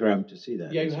Instagram to see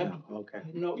that. Yeah, you have. Okay.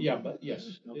 No, yeah, but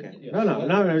yes. Okay. Yes.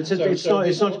 No.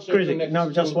 It's not critical.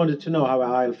 No, just wanted to know how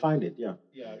I'll find it. Yeah.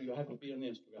 Yeah, you have to be on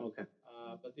Instagram. Okay.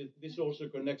 But this also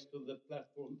connects to the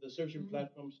platform, the social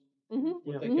platforms, Mm-hmm.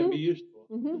 what they can be used for.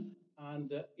 Mm-hmm.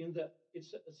 And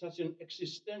it's such an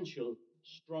existential,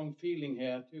 strong feeling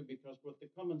here too, because what the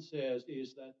comment says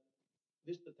is that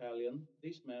this battalion,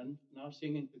 these men, now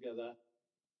singing together,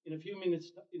 in a few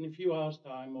minutes, in a few hours'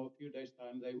 time or a few days'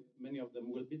 time, many of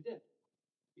them will be dead,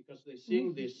 because they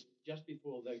sing this just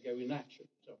before they go in action.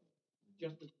 So,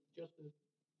 just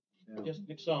Just an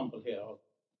example here of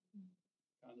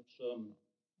kind of sermon.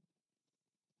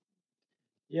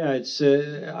 Yeah, it's.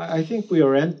 I think we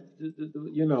are.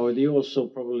 You know, they also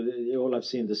probably they all have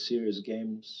seen the series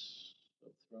Games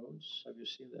of Thrones. Have you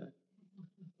seen that?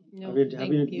 No, have you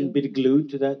thank you. been glued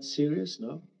to that series?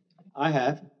 No, I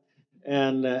have.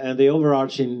 And the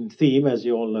overarching theme, as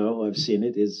you all know, I've seen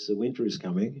it, is winter is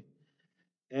coming.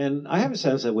 And I have a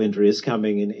sense that winter is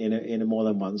coming in a more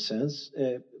than one sense.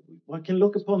 One can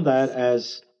look upon that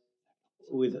as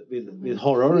with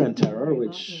horror and terror,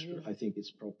 which I think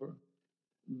is proper.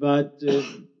 But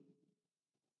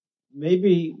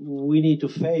maybe we need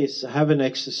to have an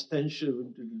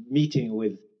existential meeting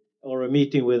with, or a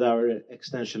meeting with our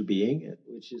existential being,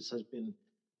 which has been,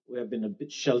 we have been a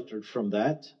bit sheltered from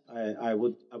that. I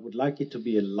would like it to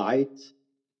be a light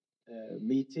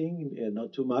meeting,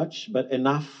 not too much, but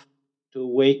enough to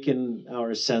awaken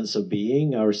our sense of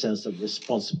being, our sense of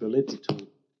responsibility to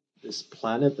this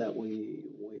planet that we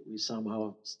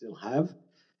somehow still have.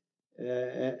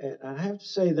 And I have to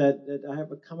say that I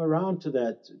have come around to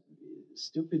that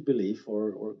stupid belief,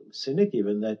 or cynic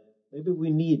even, that maybe we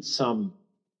need some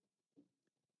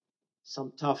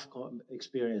tough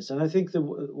experience. And I think that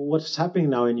what's happening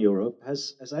now in Europe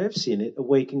has, as I have seen it,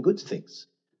 awakened good things.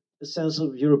 A sense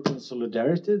of European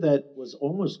solidarity that was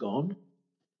almost gone,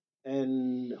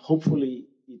 and hopefully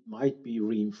it might be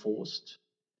reinforced.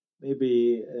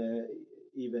 Maybe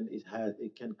even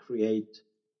it can create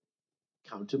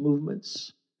counter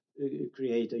movements,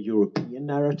 create a European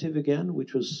narrative again,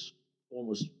 which was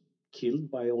almost killed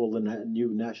by all the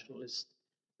new nationalist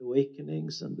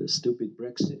awakenings and the stupid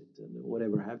Brexit and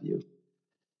whatever have you.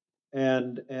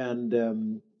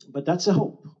 But that's a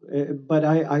hope. But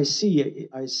I see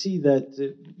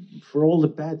that for all the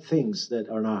bad things that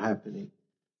are now happening,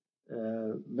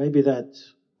 maybe that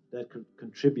could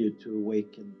contribute to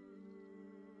awaken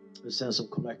a sense of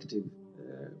collective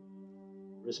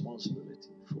responsibility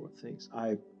for things.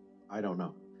 I don't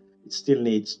know. We still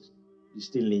need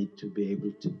to be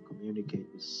able to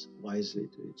communicate this wisely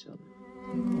to each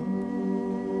other.